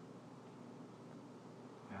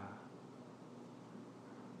 Yeah.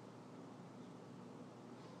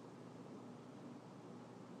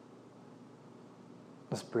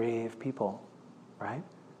 Those brave people, right?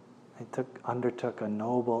 They undertook a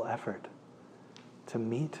noble effort to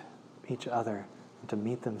meet each other and to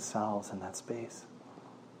meet themselves in that space.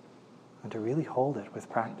 And to really hold it with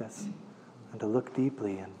practice. And to look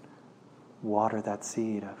deeply and water that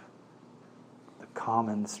seed of the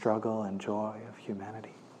common struggle and joy of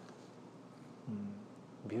humanity.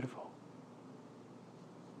 Beautiful.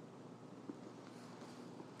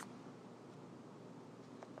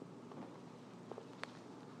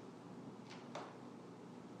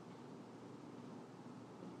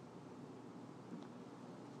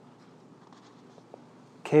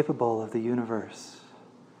 Capable of the universe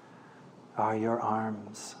are your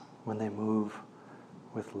arms when they move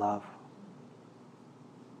with love.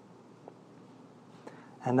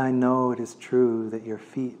 And I know it is true that your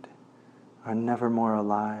feet are never more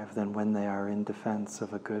alive than when they are in defense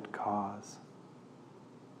of a good cause.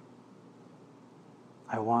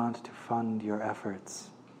 I want to fund your efforts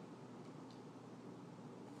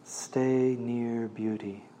Stay near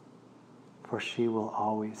beauty, for she will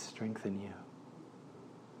always strengthen you.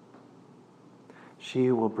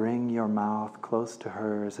 She will bring your mouth close to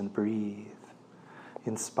hers and breathe,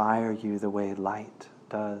 inspire you the way light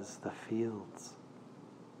does the fields.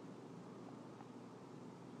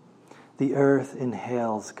 The earth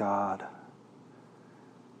inhales God.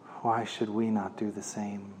 Why should we not do the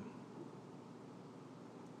same?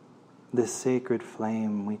 This sacred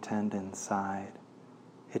flame we tend inside,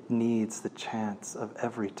 it needs the chants of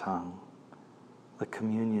every tongue, the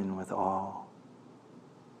communion with all.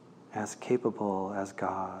 As capable as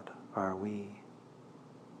God are we.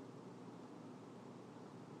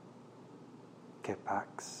 Que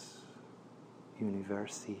pax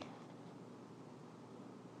universi.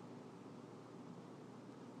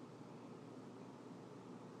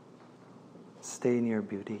 Stay near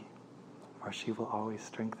beauty, for she will always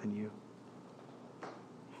strengthen you.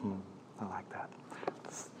 I like that.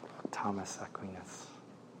 It's Thomas Aquinas.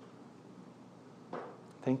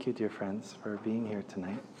 Thank you, dear friends, for being here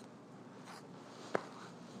tonight.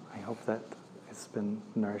 I hope that it's been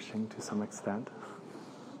nourishing to some extent.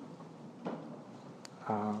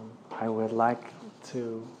 I would like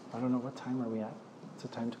to, I don't know, what time are we at? Is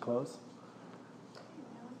it time to close?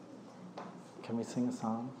 Can we sing a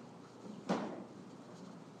song?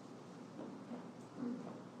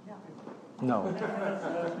 No.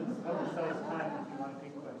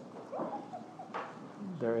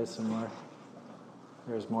 There is some more.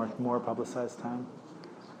 There's more publicized time.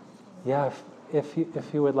 Yeah, if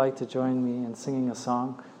you would like to join me in singing a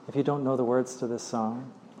song, if you don't know the words to this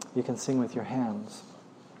song, you can sing with your hands.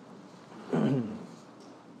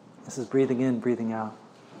 This is breathing in, breathing out.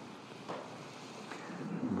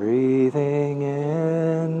 Breathing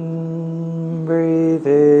in,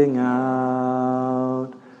 breathing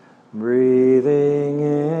out. Breathing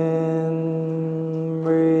in,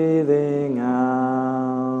 breathing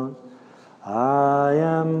out. I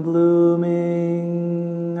am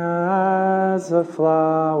blooming as a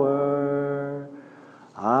flower.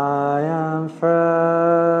 I am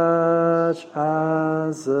fresh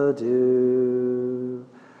as the dew.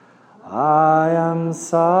 I am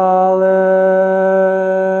solid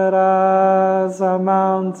as a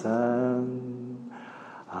mountain.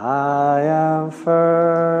 I am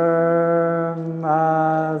firm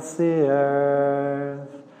as the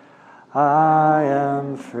earth. I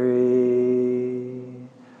am free.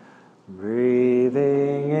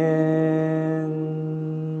 Breathing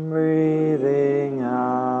in, breathing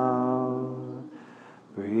out.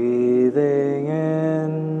 Breathing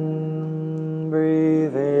in,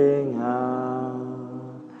 breathing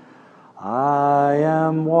out. I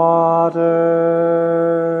am water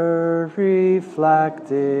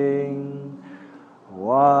reflecting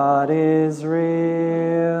what is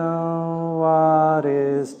real, what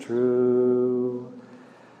is true.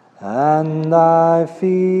 And I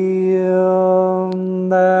feel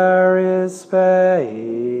there is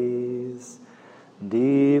space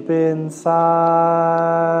deep inside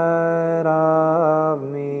of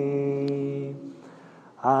me.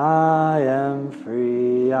 I am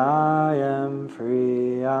free, I am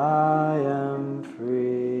free, I am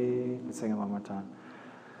free. Let's sing it one more time.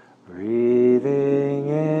 Breathing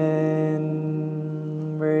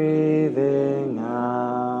in, breathing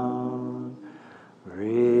out.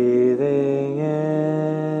 Breathing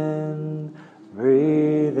in,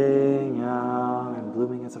 breathing out. I'm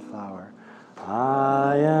blooming as a flower.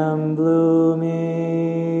 I am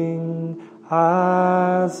blooming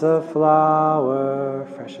as a flower,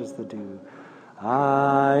 fresh as the dew.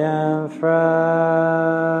 I am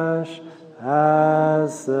fresh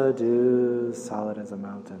as the dew, solid as a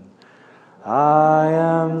mountain. I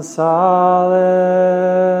am solid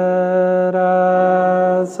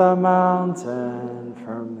as a mountain,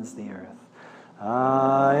 firm as the earth.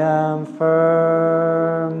 I am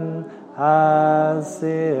firm as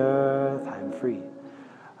the earth. I am free.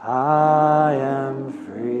 I am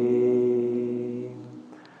free.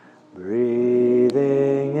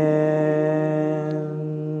 Breathing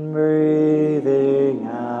in, breathing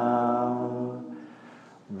out.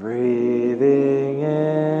 Breathing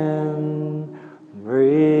in,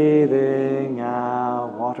 breathing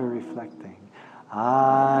out. Water reflecting.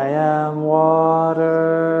 I am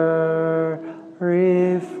water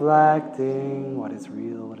reflecting what is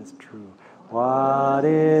real, what is true. What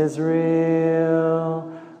is real,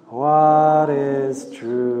 what is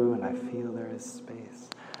true. And I feel there is space.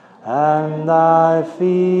 And I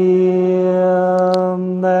feel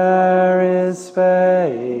there is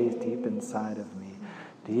space deep inside of me.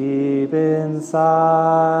 Deep inside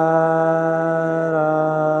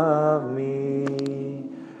of me.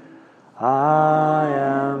 I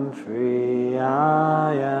am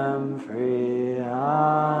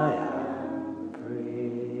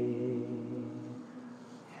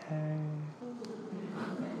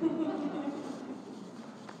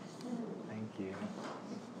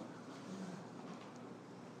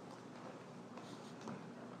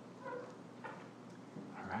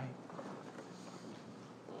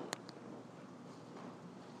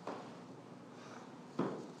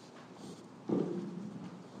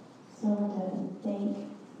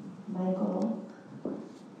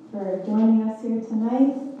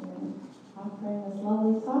tonight and offering this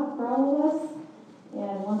lovely talk for all of us.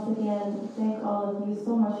 And once again, thank all of you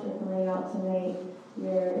so much for coming out tonight.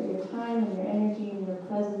 Your time and your energy and your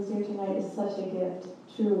presence here tonight is such a gift,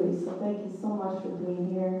 truly. So thank you so much for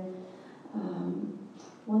being here.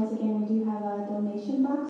 Once again, we do have a donation box